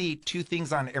 you'd see two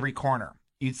things on every corner.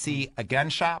 You'd see a gun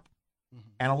shop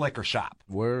and a liquor shop.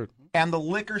 Word. And the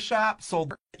liquor shop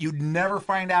sold you'd never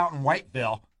find out in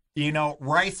Whiteville. You know,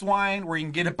 rice wine where you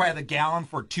can get it by the gallon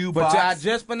for $2. But I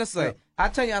just finna say, I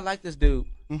tell you, I like this dude.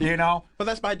 You know, But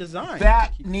that's by design.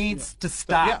 that needs to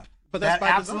stop. yeah, but that's that by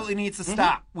absolutely design. needs to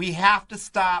stop. We have to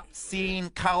stop seeing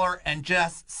color and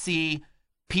just see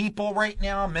people right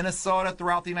now in Minnesota,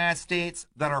 throughout the United States,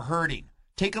 that are hurting.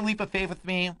 Take a leap of faith with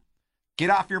me. Get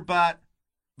off your butt.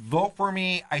 Vote for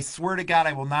me. I swear to God,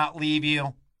 I will not leave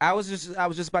you. I was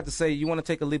just about to say, you want to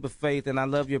take a leap of faith, and I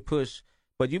love your push,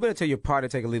 but you better tell your party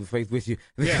to take a leap of faith with you.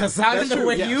 Because I that's don't know true.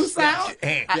 where Yes, you yes. sound.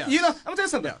 Hey, yes. You know, I'm gonna tell you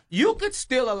something. Yeah. You could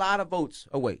steal a lot of votes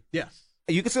away. Yes.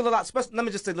 You can steal a lot. Especially, let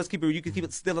me just say, let's keep it. You can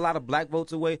steal a lot of black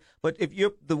votes away. But if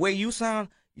you're the way you sound,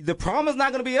 the problem is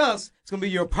not going to be us. It's going to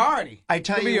be your party. I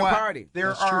tell it's gonna you be what, your party. there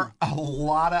That's are a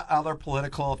lot of other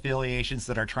political affiliations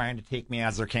that are trying to take me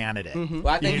as their candidate. Well,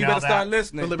 I think you know better that. start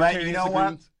listening. The But you know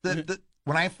what? Libertarians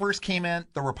When I first came in,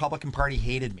 the Republican Party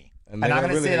hated me. And And they I'm going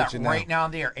to really say hate that you now. right now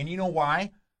and there. And you know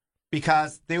why?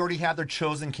 Because they already had their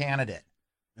chosen candidate.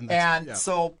 And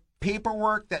so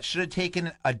paperwork that should have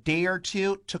taken a day or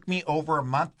two took me over a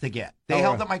month to get. They Oh,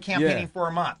 held up my campaigning yeah. for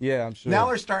a month. Yeah, I'm sure. Now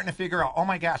they're starting to figure out, oh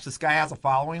my gosh, this guy has a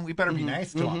following. We better be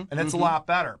nice to him. And it's a lot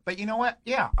better. But you know what?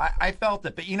 Yeah, I felt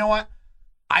it. But you know what?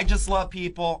 I just love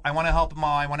people. I want to help them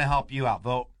all. I want to help you out.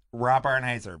 Vote Rob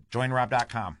Barnheiser.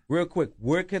 JoinRob.com. Real quick,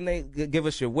 where can they give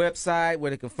us your website, where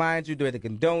they can find you, where they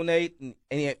can donate? And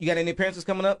you got any appearances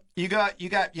coming up? You got,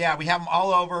 yeah, we have them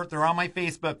all over. They're on my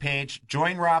Facebook page,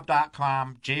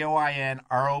 joinrob.com,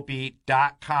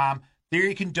 JoinRob.com. There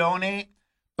you can donate,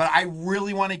 but I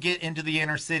really want to get into the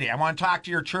inner city. I want to talk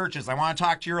to your churches. I want to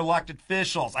talk to your elected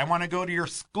officials. I want to go to your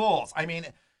schools. I mean,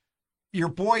 your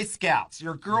Boy Scouts,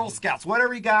 your Girl Scouts,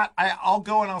 whatever you got, I'll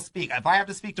go and I'll speak. If I have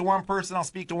to speak to one person, I'll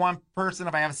speak to one person.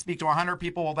 If I have to speak to 100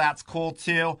 people, well, that's cool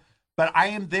too. But I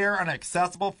am there and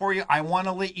accessible for you. I want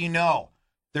to let you know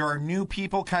there are new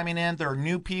people coming in. There are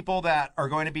new people that are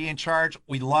going to be in charge.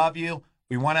 We love you.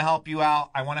 We want to help you out.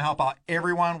 I want to help out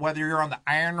everyone, whether you're on the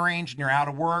Iron Range and you're out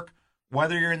of work,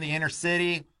 whether you're in the inner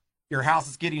city, your house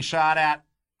is getting shot at.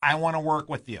 I want to work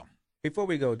with you. Before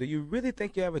we go, do you really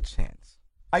think you have a chance?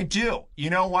 I do. You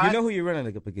know what? You know who you're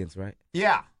running up against, right?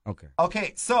 Yeah. Okay.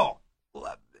 Okay, so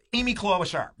Amy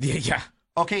Klobuchar. Yeah.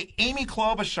 Okay, Amy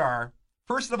Klobuchar,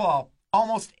 first of all,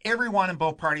 almost everyone in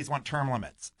both parties want term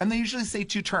limits, and they usually say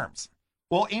 2 terms.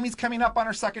 Well, Amy's coming up on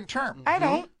her 2nd term. I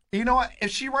don't. You know what?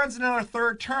 If she runs another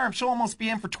 3rd term, she'll almost be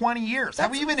in for 20 years.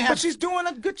 But she's doing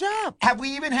a good job. Have we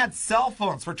even had cell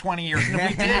phones for 20 years? And if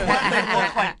we did, what did they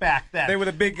look like back then? They were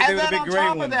the big, and they were the big gray on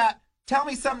top ones. of that, tell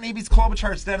me something Amy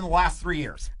Klobuchar's done in the last 3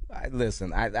 years.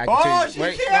 Listen, I can Oh, tell you. she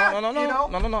Wait, can't, no. you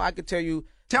know? No. I could tell you.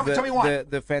 Tell me what.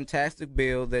 The fantastic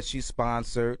bill that she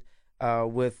sponsored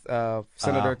with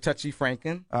Senator Touchy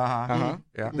Franken.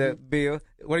 Yeah. The bill.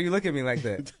 What are you looking at me like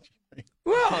that?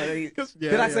 Well,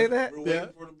 did I say that? Yeah.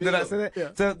 Did I say that? Yeah.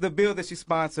 So the bill that she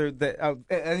sponsored, that,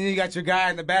 and you got your guy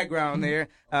in the background there.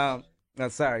 No,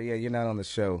 sorry, yeah, you're not on the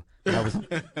show. I was,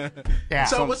 Yeah.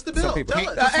 So what's the bill? some people- Tell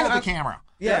us. Just hold the camera.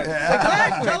 yeah,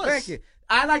 Tell us. Thank you.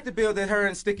 I like the bill that her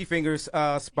and Sticky Fingers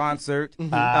sponsored.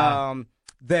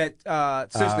 That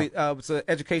essentially it's an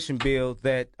education bill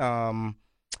that I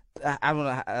don't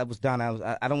know. I was done.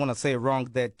 I don't want to say it wrong.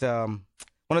 That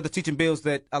one of the teaching bills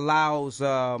that allows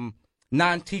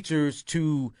non-teachers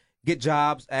to get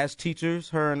jobs as teachers.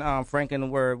 Her and Franken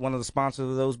were one of the sponsors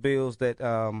of those bills. That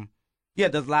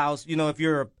that allows, if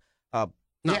you're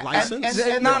Not licensed?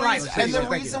 And Not the licensed. reason, and the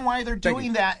Thank you. reason why they're Thank doing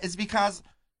you. that is because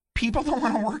people don't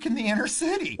want to work in the inner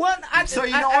city. Well, So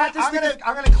you know what? I'm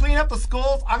gonna clean up the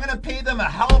schools. I'm gonna pay them a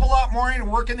hell of a lot more to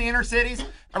work in the inner cities,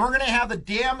 and we're gonna have the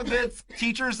damn good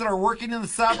teachers that are working in the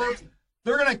suburbs.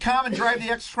 They're gonna come and drive the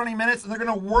extra 20 minutes, and they're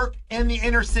gonna work in the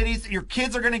inner cities. Your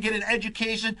kids are gonna get an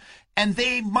education, and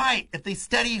they might, if they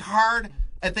study hard,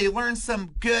 if they learn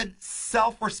some good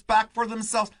self-respect for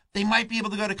themselves, they might be able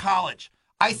to go to college.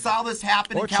 I saw this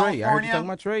happen or in trade. I heard you California. talking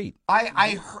about trade. I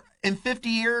heard, in 50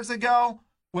 years ago,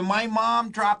 when my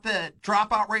mom dropped the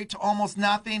dropout rate to almost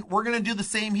nothing, we're going to do the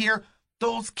same here.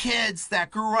 Those kids that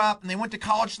grew up and they went to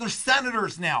college, they're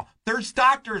senators now. They're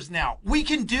doctors now. We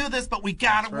can do this, but we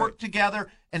got to work together.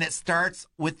 And it starts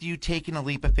with you taking a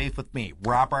leap of faith with me,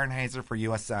 Rob Barnheiser for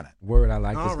U.S. Senate. Word, I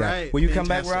like this All guy. right. Will you come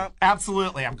back, Fantastic. Rob?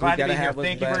 Absolutely. I'm glad to be here. Have us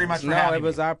Thank you back. very much for no, having it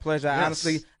was me. our pleasure. Yes.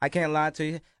 Honestly, I can't lie to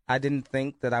you. I didn't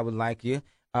think that I would like you.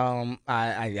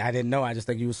 I didn't know. I just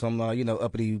think you were some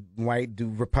uppity white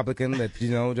dude Republican that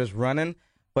just running.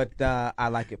 But I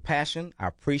like your passion. I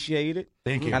appreciate it.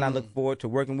 Thank you. And I look forward to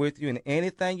working with you. And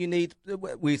anything you need,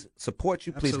 we support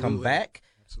you. Please come Absolutely. back.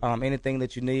 Anything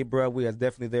that you need, bro, we are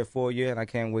definitely there for you. And I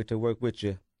can't wait to work with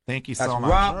you. Thank you That's so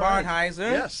much. Rob All right.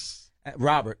 Barnheiser. Yes.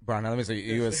 Robert Barnheiser. Let me say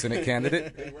you're a Senate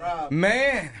candidate.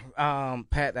 Man,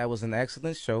 Pat, that was an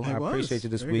excellent show. I was. appreciate you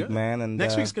this Very week, good. man. And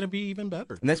Next week's going to be even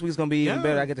better. next week's gonna be even Yeah.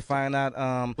 better. I get to find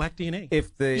out Black DNA.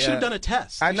 if the You should have done a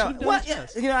test. I You know. should have done Well, a yeah,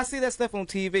 test. I see that stuff on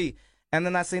TV, and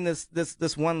then I seen this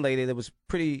one lady that was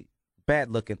pretty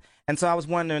bad looking, and so I was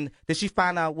wondering, did she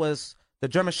find out was the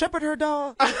German Shepherd her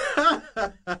dog?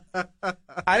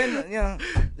 I didn't.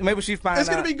 Maybe she found out. It's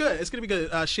going to be good. It's going to be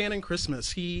good. Shannon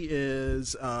Christmas, he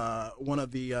is one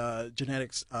of the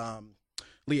genetics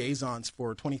liaisons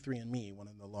for 23andMe, one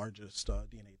of the largest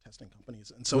DNA testing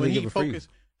companies. And so Will he he give a free? focused.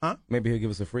 Huh? Maybe he'll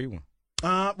give us a free one.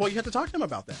 Well, you have to talk to him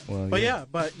about that. Well, but yeah.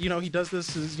 he does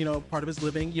this as part of his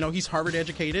living. He's Harvard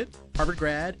educated, Harvard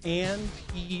grad, and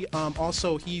he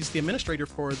he's the administrator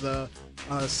for the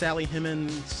Sally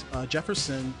Hemings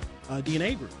Jefferson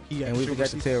DNA group. And we forgot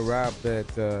to tell Rob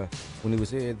that when he was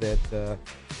here that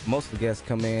most of the guests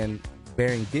come in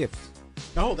bearing gifts,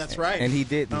 Oh, that's right. and he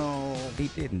didn't. Oh. He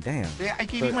didn't. Damn. Yeah, I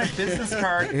gave you my business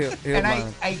card, He'll and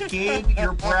learn. I gave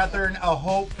your brethren a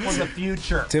hope for the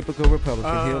future. Typical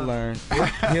Republican. He'll learn.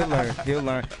 He'll learn. He'll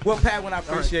learn. Well, Pat, I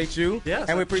appreciate you. Yes,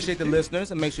 and we I appreciate the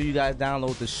listeners. And make sure you guys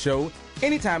download the show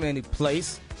anytime, any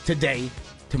place, today,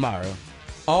 tomorrow,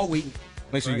 all week.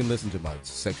 Make sure you can listen to my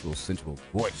sexual, sensual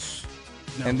voice.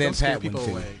 No, and then don't scare Pat people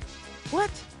wouldn't away. too.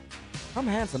 What? I'm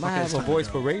handsome. I Okay, have it's a time to voice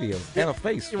go. for radio and a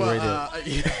face for Well,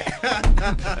 radio. I'm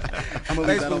gonna leave Thanks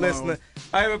that for alone. listening.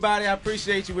 All right, everybody, I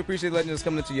appreciate you. We appreciate letting us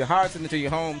come into your hearts and into your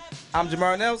home. I'm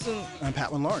Jamar Nelson. I'm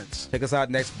Patwin Lawrence. Check us out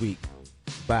next week.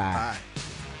 Bye. Bye.